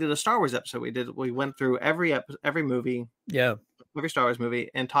and we did a Star Wars episode. We went through every movie, every Star Wars movie,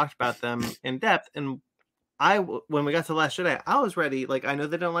 and talked about them in depth. And when we got to The Last Jedi, I was ready. Like, I know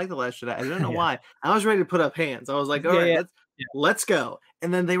they don't like The Last Jedi. I don't know why. I was ready to put up hands. I was like, all right, let's go.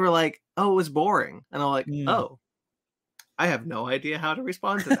 And then they were like, oh, it was boring. And I'm like, oh, I have no idea how to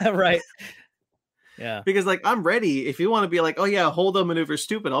respond to that. Right. Yeah. Because like, I'm ready. If you want to be like, oh yeah, Holdo maneuver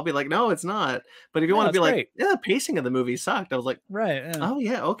stupid, I'll be like, no, it's not. But if you want to be like, yeah, the pacing of the movie sucked, I was like, right. Yeah. Oh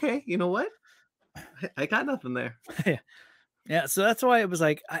yeah, okay. You know what? I got nothing there. Yeah, so that's why it was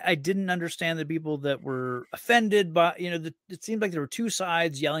like I didn't understand the people that were offended by, it seemed like there were two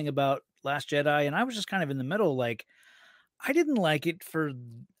sides yelling about Last Jedi, and I was just kind of in the middle. Like, I didn't like it for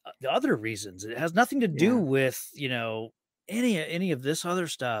the other reasons. It has nothing to do with, any of this other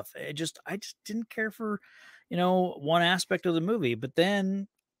stuff. I just didn't care for, one aspect of the movie. But then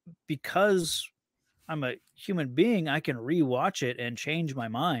because I'm a human being, I can rewatch it and change my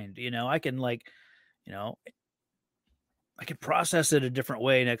mind. I can you know, I can process it a different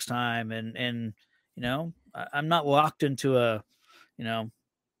way next time. And I'm not locked into you know,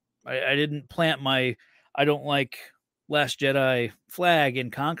 I didn't plant my I don't like Last Jedi flag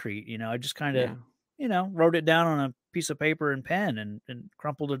in concrete. I just kind of, wrote it down on a piece of paper and pen and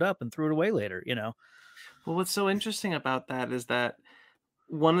crumpled it up and threw it away later. Well, what's so interesting about that is that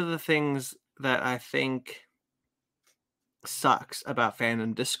one of the things that I think sucks about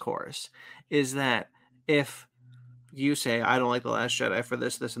fandom discourse is that if you say, I don't like The Last Jedi for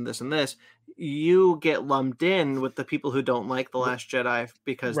this, this, and this, and this, you get lumped in with the people who don't like The Last Jedi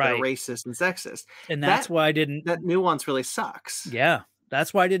because they're racist and sexist. And that's why I didn't. That nuance really sucks. Yeah.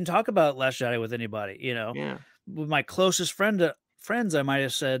 That's why I didn't talk about Last Jedi with anybody, Yeah. With my closest friends, I might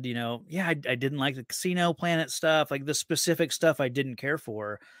have said, I didn't like the Casino Planet stuff, like the specific stuff I didn't care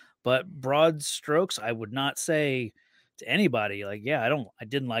for. But broad strokes, I would not say to anybody, like, yeah, I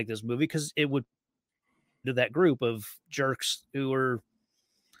didn't like this movie, because it would to that group of jerks who were,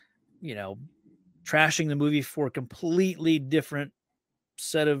 trashing the movie for a completely different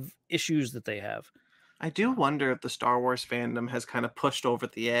set of issues that they have. I do wonder if the Star Wars fandom has kind of pushed over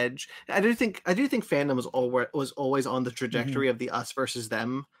the edge. I do think fandom was always on the trajectory of the us versus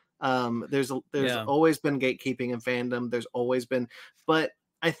them. There's always been gatekeeping in fandom. There's always been, but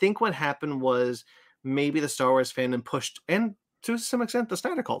I think what happened was maybe the Star Wars fandom pushed, and to some extent the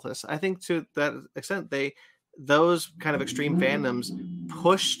Snyder Cultists, I think to that extent those kind of extreme fandoms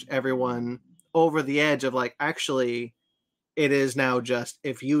pushed everyone over the edge of like, actually it is now just,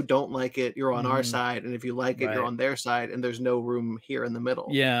 if you don't like it, you're on our side, and if you like it, you're on their side, and there's no room here in the middle.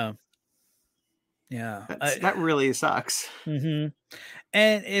 Yeah. That really sucks.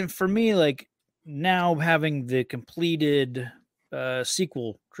 And for me, like, now having the completed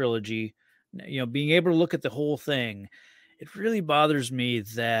sequel trilogy, being able to look at the whole thing, it really bothers me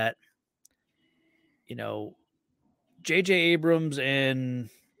that J.J. Abrams and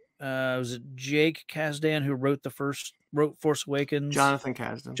was it Jake Kasdan who wrote Force Awakens? Jonathan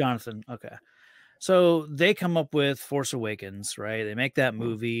Kasdan. Jonathan, okay. So they come up with Force Awakens, right? They make that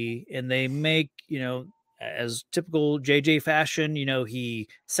movie, and they make, as typical JJ fashion, he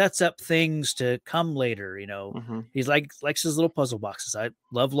sets up things to come later. He's likes his little puzzle boxes. I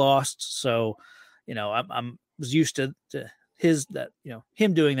love Lost, so I'm was used to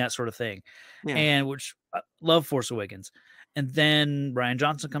him doing that sort of thing, and which I love Force Awakens. And then Rian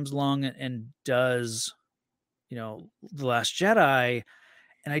Johnson comes along and does, The Last Jedi,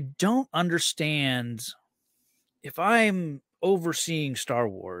 and I don't understand, if I'm overseeing Star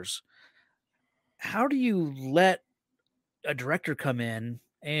Wars, how do you let a director come in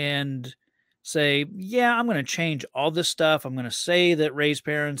and say, yeah, I'm going to change all this stuff. I'm going to say that Rey's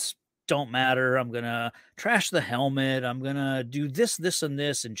parents don't matter. I'm going to trash the helmet. I'm going to do this, this, and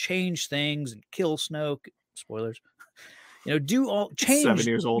this, and change things and kill Snoke. Spoilers. Do all change. 7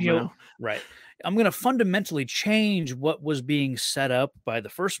 years old now. Right. I'm going to fundamentally change what was being set up by the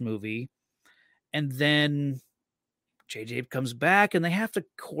first movie. And then JJ comes back and they have to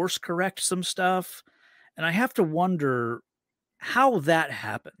course correct some stuff. And I have to wonder how that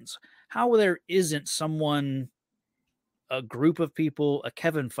happens, how there isn't someone, a group of people, a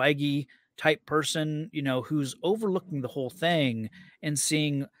Kevin Feige type person, who's overlooking the whole thing and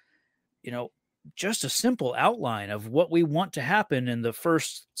seeing, just a simple outline of what we want to happen in the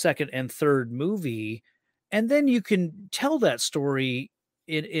first, second, and third movie. And then you can tell that story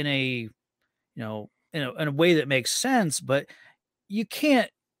in a way that makes sense, but you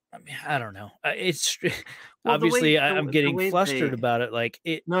can't, I don't know. It's obviously I'm getting flustered about it. Like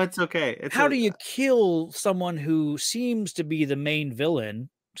no, it's okay. How do you kill someone who seems to be the main villain,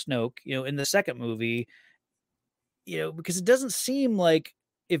 Snoke, in the second movie, because it doesn't seem like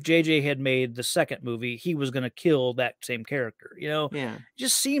if JJ had made the second movie, he was going to kill that same character, Yeah. It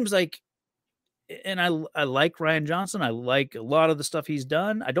just seems like, and I like Rian Johnson. I like a lot of the stuff he's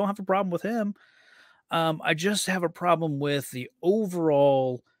done. I don't have a problem with him. I just have a problem with the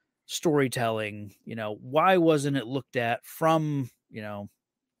overall storytelling. Why wasn't it looked at from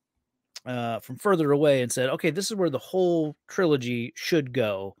further away and said, okay, this is where the whole trilogy should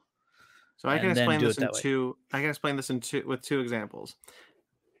go. So I can explain this with two examples.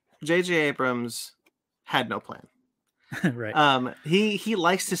 J.J. Abrams had no plan. Right. He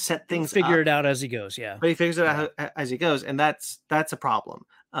likes to set things figure it out as he goes. Yeah. But he figures it out as he goes. And that's a problem.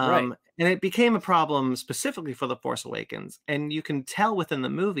 Right. And it became a problem specifically for The Force Awakens. And you can tell within the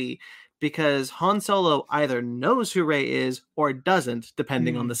movie because Han Solo either knows who Rey is or doesn't,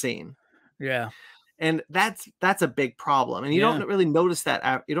 depending on the scene. Yeah. And that's a big problem. And you Yeah. don't really notice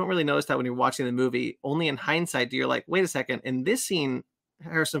that. You don't really notice that when you're watching the movie. Only in hindsight do you're like, wait a second. In this scene,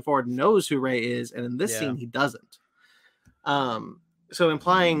 Harrison Ford knows who Rey is, and in this scene, he doesn't. So in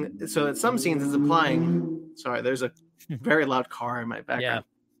some scenes, it's implying. Sorry, there's a very loud car in my background.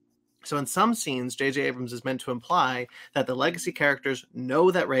 So in some scenes, J.J. Abrams is meant to imply that the legacy characters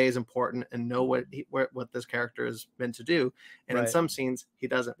know that Rey is important and know what this character is meant to do. And in some scenes, he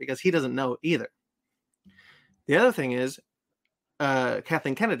doesn't, because he doesn't know either. The other thing is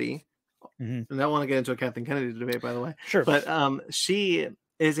Kathleen Kennedy. And I don't want to get into a Kathleen Kennedy debate, by the way. Sure. But she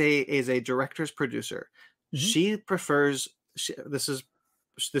is a director's producer. She prefers. This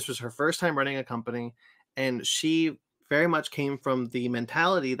was her first time running a company, and she very much came from the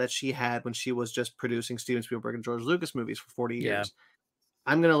mentality that she had when she was just producing Steven Spielberg and George Lucas movies for 40 years.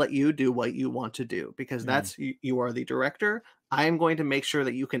 I'm going to let you do what you want to do, because that's you are the director. I am going to make sure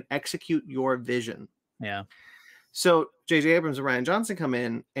that you can execute your vision. Yeah. So J.J. Abrams and Rian Johnson come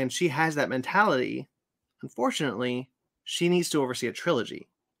in, and she has that mentality. Unfortunately, she needs to oversee a trilogy,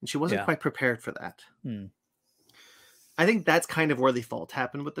 and she wasn't quite prepared for that. I think that's kind of where the fault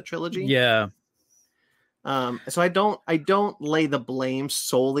happened with the trilogy. Yeah. So I don't lay the blame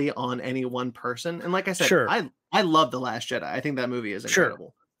solely on any one person. And like I said, I love The Last Jedi. I think that movie is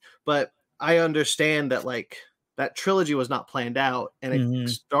incredible. But I understand that like that trilogy was not planned out, and it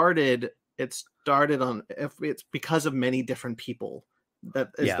started on, if it's because of many different people, that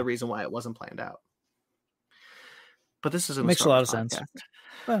is the reason why it wasn't planned out. But this isn't makes a lot of sense.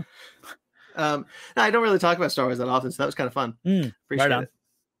 Well, I don't really talk about Star Wars that often, so that was kind of fun. Appreciate it.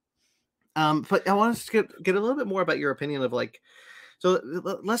 But I want to get a little bit more about your opinion of like, so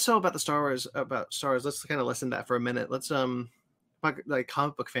less so about Star Wars. Let's kind of listen to that for a minute. Let's talk like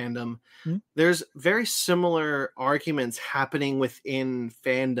comic book fandom. There's very similar arguments happening within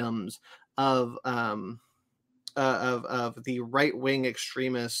fandoms of the right-wing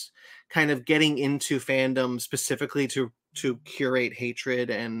extremists kind of getting into fandom specifically to curate hatred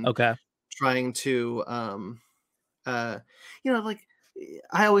and trying to like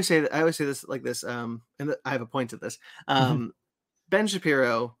I always say this like this and I have a point to this. Ben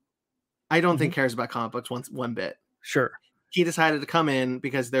Shapiro, I don't think cares about comic books one bit. Sure. He decided to come in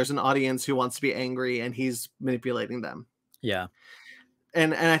because there's an audience who wants to be angry, and he's manipulating them. Yeah.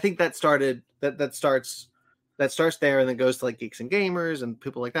 And I think that starts there, and then goes to like Geeks and Gamers and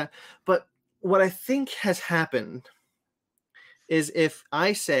people like that. But what I think has happened is, if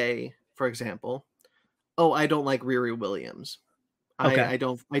I say, for example, oh, I don't like Riri Williams. I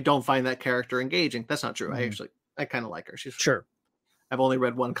don't find that character engaging. That's not true. I kind of like her. She's I've only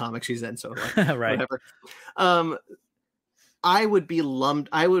read one comic she's in, so like, whatever. I would be lumped.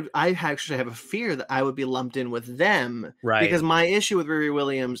 I actually have a fear that I would be lumped in with them, because my issue with Riri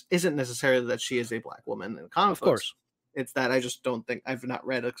Williams isn't necessarily that she is a black woman in comic books. Of course, it's that I just don't think I've not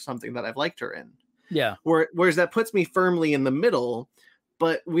read something that I've liked her in. Yeah. Whereas that puts me firmly in the middle,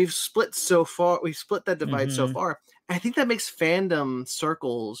 but we've split so far. We've split that divide so far. I think that makes fandom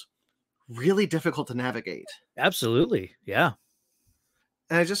circles really difficult to navigate. Absolutely, yeah.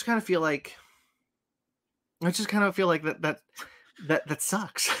 And I just kind of feel like that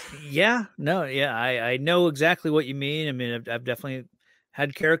sucks. Yeah, no, yeah, I know exactly what you mean. I mean, I've definitely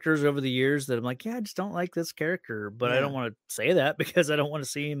had characters over the years that I'm like, yeah, I just don't like this character, but I don't want to say that because I don't want to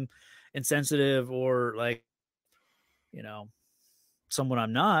seem insensitive or like, someone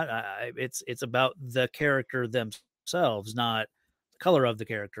I'm not. It's about the character themselves, not the color of the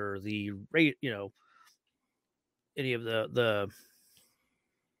character, the rate, any of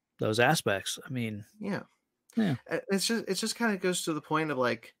those aspects. I mean, yeah. It's just kind of goes to the point of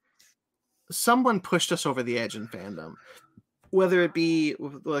like, someone pushed us over the edge in fandom, whether it be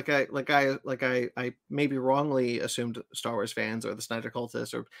like I maybe wrongly assumed Star Wars fans or the Snyder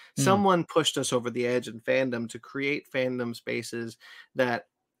Cultists, or someone pushed us over the edge in fandom to create fandom spaces that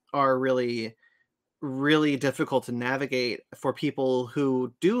are really, really difficult to navigate for people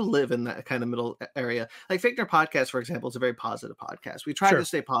who do live in that kind of middle area. Like Fake Nerd Podcast, for example, is a very positive podcast. We try to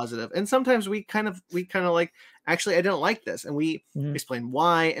stay positive, and sometimes we kind of like, actually, I don't like this, and we explain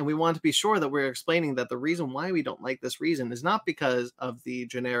why, and we want to be sure that we're explaining that the reason why we don't like this reason is not because of the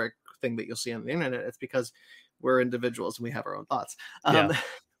generic thing that you'll see on the internet. It's because we're individuals and we have our own thoughts. And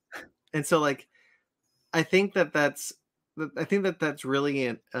so like, I think that's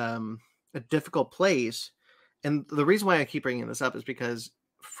really a difficult place. And the reason why I keep bringing this up is because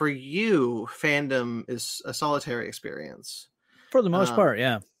for you, fandom is a solitary experience. For the most part,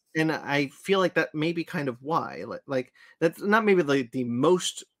 yeah. And I feel like that may be kind of why. Like that's not maybe the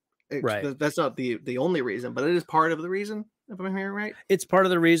most. Right. That's not the only reason, but it is part of the reason. If I'm hearing right. It's part of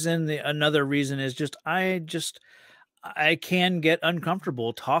the reason. Another reason is I can get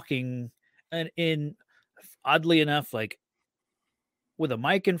uncomfortable talking, and in oddly enough, like with a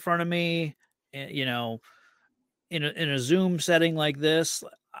mic in front of me, you know, in a Zoom setting like this,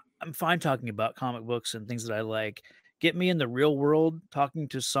 I'm fine talking about comic books and things that I like. Get me in the real world, talking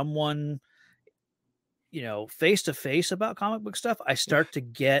to someone, face to face about comic book stuff. I start to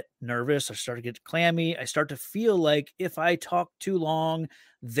get nervous. I start to get clammy. I start to feel like if I talk too long,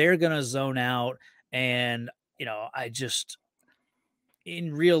 they're going to zone out. And, I just,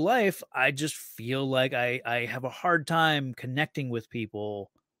 in real life, I just feel like I have a hard time connecting with people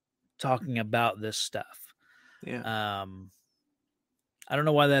talking about this stuff. Yeah. I don't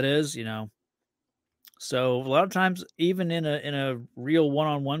know why that is, So a lot of times, even in a real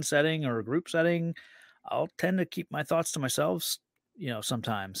one-on-one setting or a group setting, I'll tend to keep my thoughts to myself,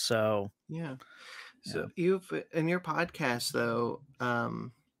 sometimes. So Yeah. So yeah. you've in your podcast though,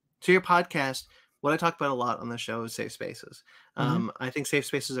 so your podcast, what I talk about a lot on the show is safe spaces. Mhm. I think safe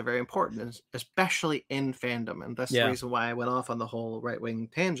spaces are very important, especially in fandom, and that's the Yeah, reason why I went off on the whole right wing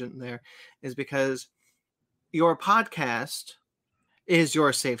tangent there, is because your podcast is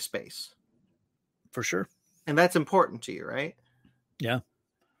your safe space, for sure. and that's important to you, right? Yeah.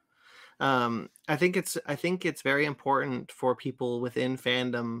 I think it's very important for people within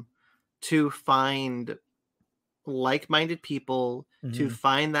fandom to find like-minded people, to Mhm.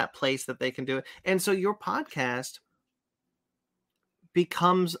 find that place that they can do it. And so your podcast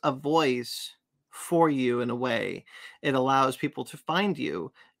becomes a voice for you in a way. It allows people to find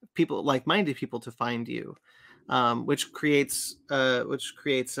you, people like-minded people to find you, which creates a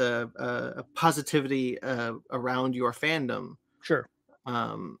positivity around your fandom. Sure.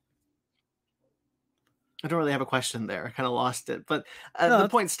 Um, I don't really have a question there. I kind of lost it, but No, the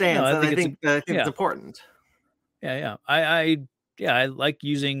point no, stands I that think I think it's yeah. important. Yeah, yeah. I like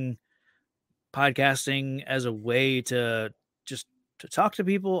using podcasting as a way to just to talk to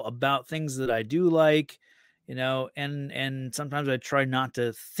people about things that I do like, and sometimes I try not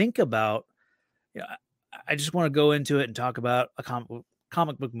to think about, I just want to go into it and talk about a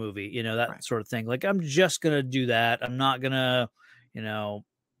comic book movie, that Right. sort of thing. Like I'm just going to do that. I'm not going to, you know,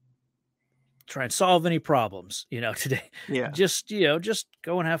 try and solve any problems, today. Yeah. Just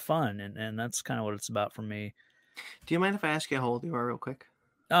go and have fun. And that's kind of what it's about for me. Do you mind if I ask you how old you are real quick?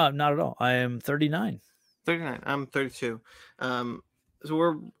 Not at all. I am 39. 39. I'm 32. Um, so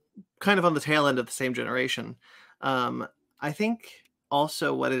we're kind of on the tail end of the same generation. Um, I think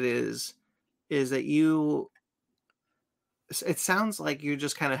also what it is that it sounds like you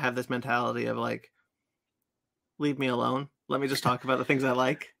just kind of have this mentality of like, leave me alone. Let me just talk about the things I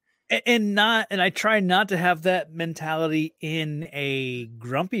like. And I try not to have that mentality in a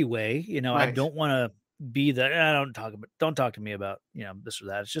grumpy way. I Right. don't want to be the don't talk to me about, this or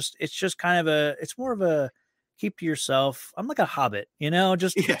that. It's just kind of it's more of a keep to yourself. I'm like a hobbit,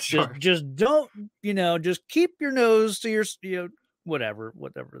 just Yeah, just sure. just don't, just keep your nose to your, whatever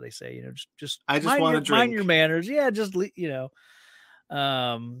they say, just I just mind want to your drink. manners. Yeah, just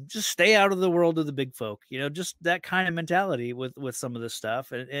stay out of the world of the big folk, just that kind of mentality with some of this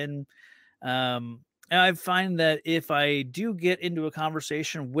stuff. And I find that if I do get into a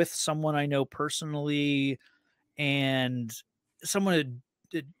conversation with someone I know personally, and someone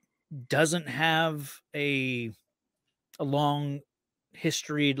that doesn't have a long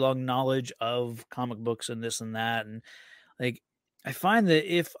history, long knowledge of comic books and this and that, and like I find that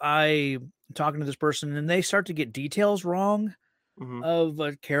if I'm talking to this person and they start to get details wrong Hmm. of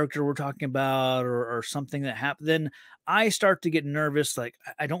a character we're talking about, or something that happened, then I start to get nervous. Like,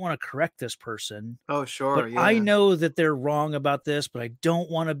 I don't want to correct this person, Oh, but sure. I Yeah. know that they're wrong about this, but I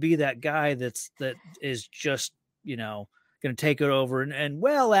don't want to be that guy that is just, going to take it over. And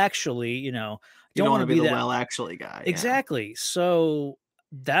well, actually, You don't don't want want to to be be the that. well actually guy. Yeah. Exactly. So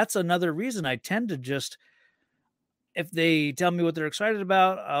that's another reason I tend to just, if they tell me what they're excited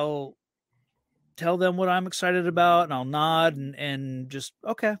about, I'll tell them what I'm excited about, and I'll nod and just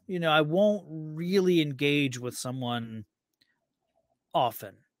okay. I won't really engage with someone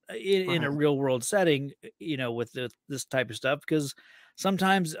often in a Right. real world setting, with this type of stuff, because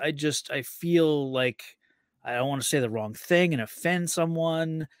sometimes I feel like I don't want to say the wrong thing and offend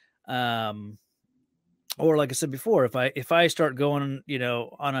someone. Um, or like I said before, if I start going,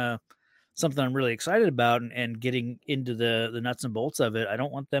 on a something I'm really excited about, and getting into the nuts and bolts of it, I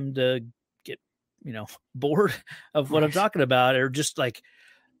don't want them to get, bored of what I'm Right. talking about, or just like,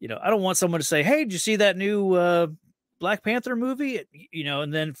 I don't want someone to say, "Hey, did you see that new Black Panther movie, you know,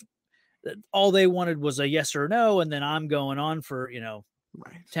 and then all they wanted was a yes or no, and then I'm going on for, you know,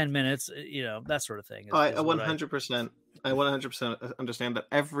 Right. 10 minutes, you know, that sort of thing. I Is what 100%. I 100% understand that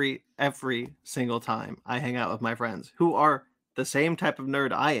every single time I hang out with my friends who are the same type of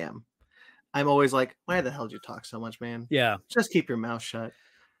nerd I am, I'm always like, why the hell do you talk so much, man? Yeah. Just keep your mouth shut.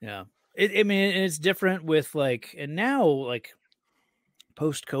 Yeah. I mean, it's different with like, and now like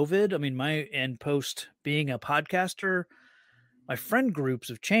post COVID, I mean, post being a podcaster, my friend groups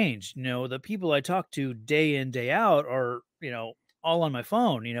have changed. You know, the people I talk to day in, day out are, you know, all on my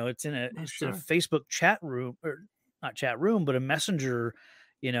phone. You know, it's in Oh, a sure. Facebook chat room, or not chat room, but a messenger,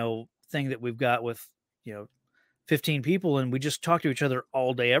 you know, thing that we've got with, you know, 15 people, and we just talk to each other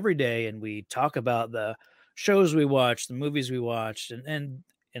all day, every day. And we talk about the shows we watch, the movies we watched. And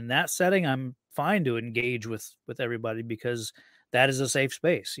in that setting, I'm fine to engage with everybody because that is a safe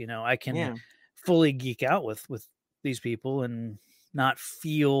space. You know, I can Yeah. fully geek out with these people and not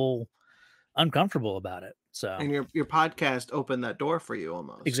feel uncomfortable about it. So And your podcast opened that door for you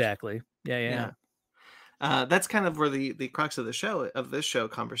almost. exactly. Yeah. Yeah. That's kind of where the crux of this show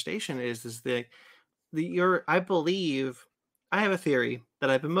conversation is your I believe I have a theory that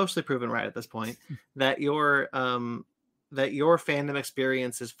I've been mostly proven right at this point that your fandom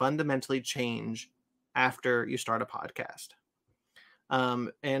experiences fundamentally change after you start a podcast.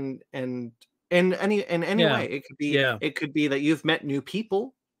 And in any Yeah. way Yeah. it could be that you've met new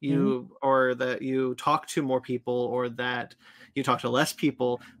people, Mhm. or that you talk to more people, or that you talk to less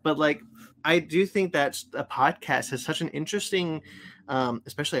people. But like, I do think that a podcast is such an interesting,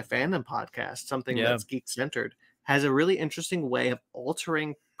 especially a fandom podcast, something Yeah. that's geek centered, has a really interesting way of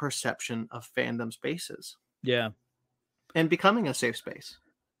altering perception of fandom spaces Yeah. and becoming a safe space.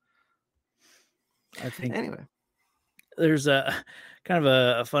 I think Anyway. there's a kind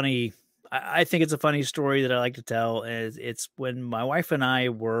of a funny, I think it's a funny story that I like to tell. Is it's when my wife and I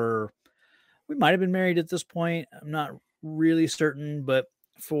we might have been married at this point. I'm not really certain, but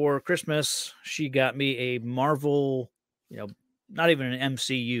for Christmas, she got me a Marvel, you know, not even an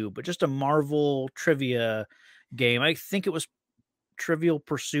MCU, but just a Marvel trivia game. I think it was Trivial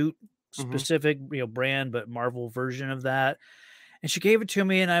Pursuit Hmm. specific, you know, brand, but Marvel version of that. And she gave it to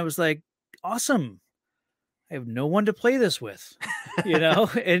me, and I was like, awesome. I have no one to play this with, you know?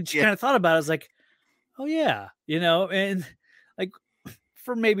 And she Yeah. kind of thought about it. I was like, oh yeah, you know, and like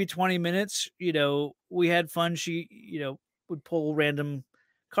for maybe 20 minutes, you know, we had fun. She, you know, would pull random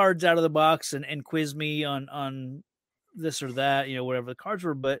cards out of the box and quiz me on this or that, you know, whatever the cards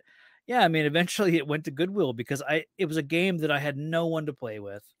were. But yeah, I mean, eventually it went to Goodwill because it was a game that I had no one to play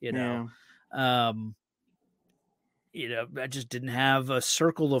with, you know. Yeah. Um, you know, I just didn't have a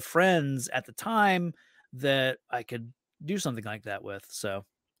circle of friends at the time that I could do something like that with. So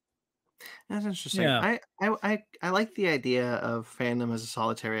That's interesting. yeah. I like the idea of fandom as a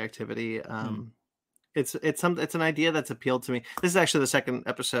solitary activity. Hmm. It's an idea that's appealed to me. This is actually the second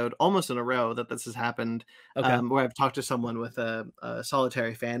episode almost in a row that this has happened, Okay. where I've talked to someone with a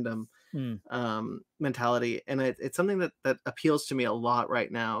solitary fandom Hmm. mentality, and it's something that appeals to me a lot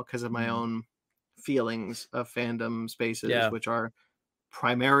right now because of my Hmm. own feelings of fandom spaces, Yeah. which are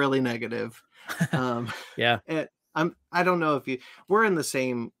primarily negative. Um, Yeah. and I don't know if we're in the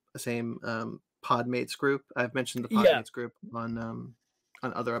same Podmates group. I've mentioned the Yeah. Podmates group on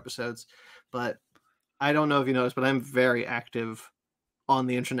other episodes, but I don't know if you noticed, but I'm very active on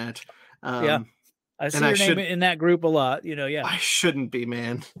the internet. Yeah. Um, I and see your name in that group a lot, you know. Yeah. I shouldn't be,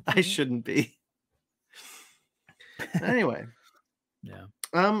 man. I Mhm. shouldn't be. Anyway, Yeah.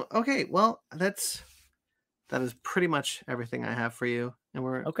 okay, well, that is pretty much everything I have for you, and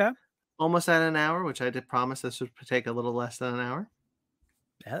we're Okay. almost at an hour, which I did promise this would take a little less than an hour.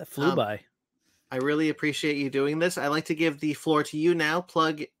 Yeah, that flew Um, by. I really appreciate you doing this. I like to give the floor to you now.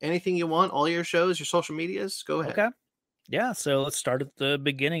 Plug anything you want, all your shows, your social medias. Go ahead. Okay. Yeah. So let's start at the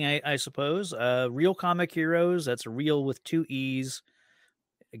beginning, I suppose. Real Comic Heroes. That's real with two E's.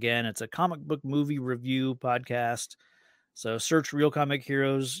 Again, it's a comic book movie review podcast. So search Real Comic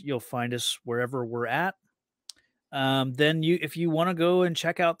Heroes. You'll find us wherever we're at. Then if you want to go and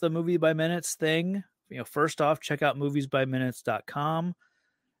check out the Movie by Minutes thing, you know, first off, check out moviesbyminutes.com.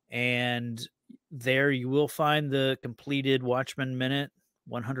 And there you will find the completed Watchmen minute,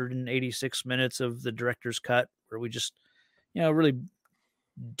 186 minutes of the director's cut, where we just, you know, really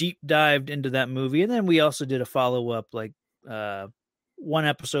deep dived into that movie. And then we also did a follow up, like one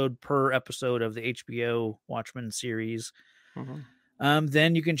episode per episode of the HBO Watchmen series. Mhm.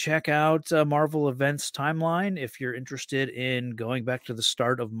 Then you can check out Marvel Events Timeline if you're interested in going back to the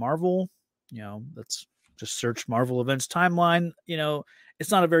start of Marvel. You know, that's just search Marvel Events Timeline. You know, it's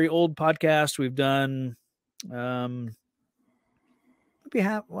not a very old podcast. We've done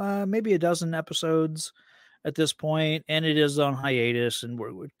maybe a dozen episodes at this point, and it is on hiatus. And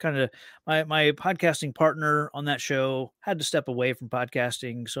we're kind of my podcasting partner on that show had to step away from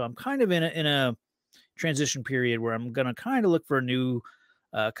podcasting, so I'm kind of in a transition period where I'm gonna kind of look for a new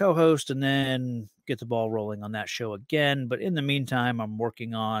co-host and then get the ball rolling on that show again. But in the meantime, I'm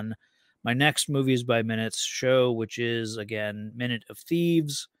working on my next Movies by Minutes show, which is again Minute of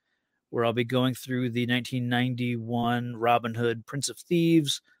Thieves, where I'll be going through the 1991 Robin Hood Prince of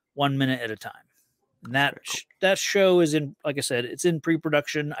Thieves 1 minute at a time. And that show is in, like I said, it's in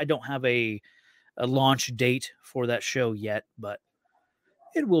pre-production. I don't have a launch date for that show yet, but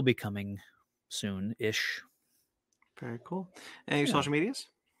it will be coming soon-ish. Very cool. And your social medias?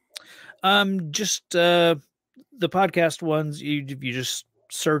 Just the podcast ones. If you just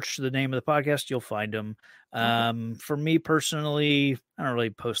search the name of the podcast, you'll find them. For me personally, I don't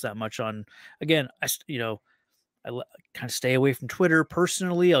really post that much on. Again, I kind of stay away from Twitter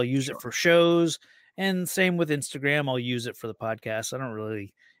personally. I'll use it for shows, and same with Instagram. I'll use it for the podcast. I don't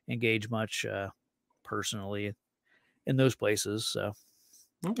really engage much personally in those places. So,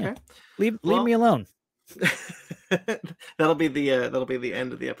 okay, leave me alone. That'll be the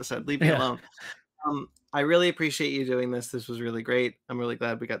end of the episode. Leave me alone. I really appreciate you doing this. This was really great. I'm really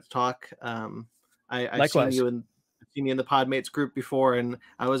glad we got to talk. I've seen you in the Podmates group before, and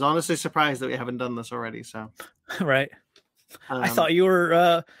I was honestly surprised that we haven't done this already. So, right. I thought you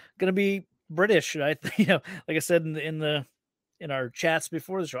were gonna be British. Like I said in our chats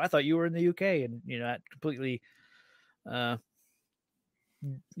before the show, I thought you were in the UK, and not completely. I'm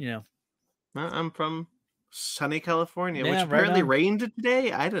from sunny California, which apparently rained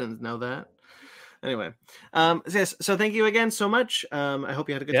today. I didn't know that. Anyway, yes. So thank you again so much. I hope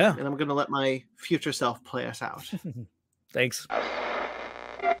you had a good time, and I'm going to let my future self play us out. Thanks. All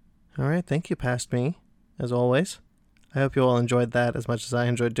right. Thank you, Past Me, as always. I hope you all enjoyed that as much as I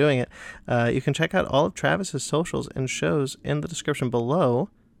enjoyed doing it. You can check out all of Travis's socials and shows in the description below.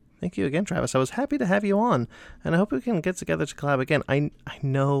 Thank you again, Travis. I was happy to have you on, and I hope we can get together to collab again. I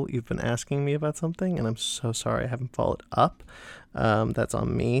know you've been asking me about something, and I'm so sorry I haven't followed up. That's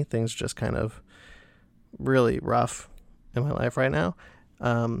on me. Things are just kind of really rough in my life right now.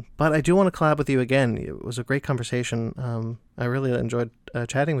 But I do want to collab with you again. It was a great conversation. I really enjoyed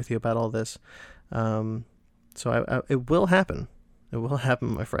chatting with you about all this. So it will happen. It will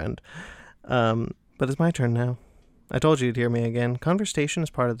happen, my friend. But it's my turn now. I told you you'd hear me again. Conversation is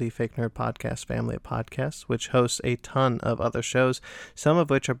part of the Fake Nerd Podcast family of podcasts, which hosts a ton of other shows, some of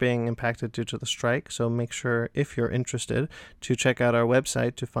which are being impacted due to the strike. So make sure, if you're interested, to check out our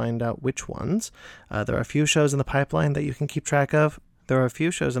website to find out which ones. There are a few shows in the pipeline that you can keep track of. Through our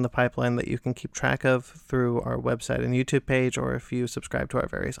website and YouTube page, or if you subscribe to our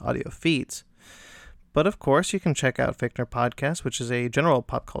various audio feeds. But of course, you can check out Fake Nerd Podcast, which is a general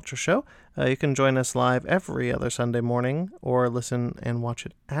pop culture show. You can join us live every other Sunday morning, or listen and watch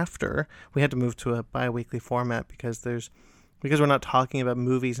it after. We had to move to a bi-weekly format because we're not talking about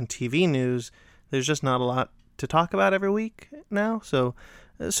movies and TV news. There's just not a lot to talk about every week now. So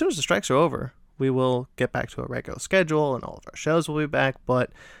as soon as the strikes are over, we will get back to a regular schedule, and all of our shows will be back.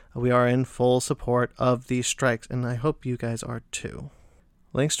 But we are in full support of these strikes, and I hope you guys are too.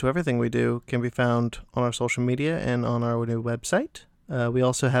 Links to everything we do can be found on our social media and on our new website. We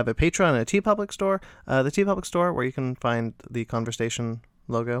also have a Patreon and a TeePublic store. The TeePublic store, where you can find the Conversation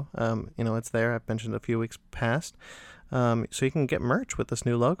logo. It's there. I've mentioned a few weeks past. So you can get merch with this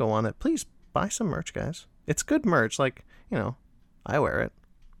new logo on it. Please buy some merch, guys. It's good merch. I wear it.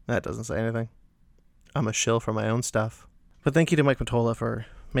 That doesn't say anything. I'm a shill for my own stuff. But thank you to Mike Mottola for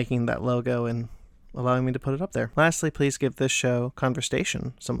making that logo and allowing me to put it up there. Lastly, please give this show,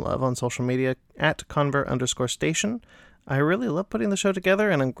 Conversation, some love on social media at @conver_station. I really love putting the show together,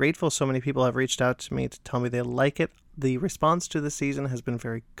 and I'm grateful so many people have reached out to me to tell me they like it. The response to the season has been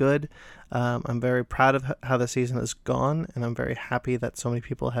very good. I'm very proud of how the season has gone, and I'm very happy that so many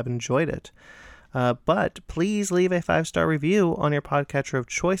people have enjoyed it. But please leave a 5-star review on your podcatcher of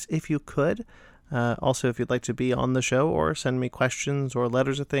choice if you could. Also, if you'd like to be on the show or send me questions or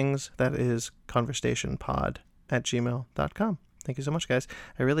letters or things, that is conversationpod@gmail.com. Thank you so much, guys.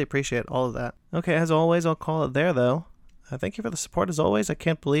 I really appreciate all of that. Okay, as always, I'll call it there, though. Thank you for the support, as always. I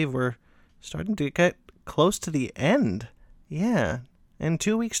can't believe we're starting to get close to the end. Yeah. In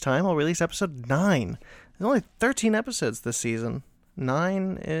 2 weeks' time, I'll release episode 9. There's only 13 episodes this season.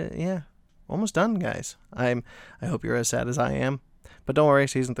 9, almost done, guys. I hope you're as sad as I am. But don't worry,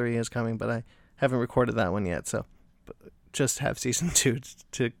 season 3 is coming, but I haven't recorded that one yet, so just have season 2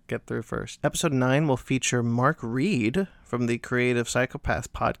 to get through first. Episode 9 will feature Mark Reed from the Creative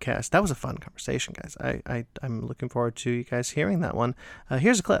Psychopath podcast. That was a fun conversation, guys. I'm looking forward to you guys hearing that one.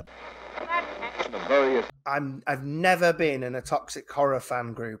 Here's a clip. I've never been in a toxic horror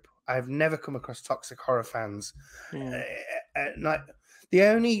fan group. I've never come across toxic horror fans. Like, the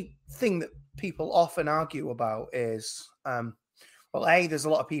only thing that people often argue about is, well, there's a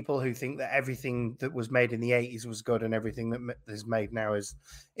lot of people who think that everything that was made in the 80s was good and everything that is made now is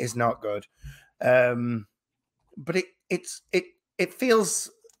not good. But it feels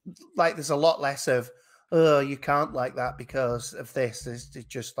like there's a lot less of, oh, you can't like that because of this. It's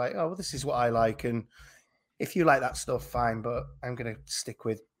just like, oh, well, this is what I like, and if you like that stuff, fine. But I'm going to stick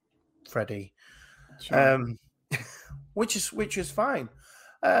with Freddy, sure. which is fine.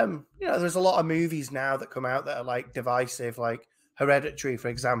 There's a lot of movies now that come out that are like divisive, like Hereditary, for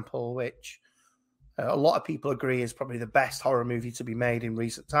example, which a lot of people agree is probably the best horror movie to be made in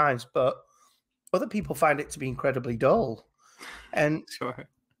recent times, but other people find it to be incredibly dull. And sure.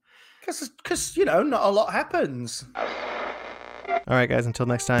 Because not a lot happens. All right, guys, until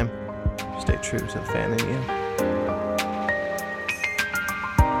next time, stay true to the fan in you.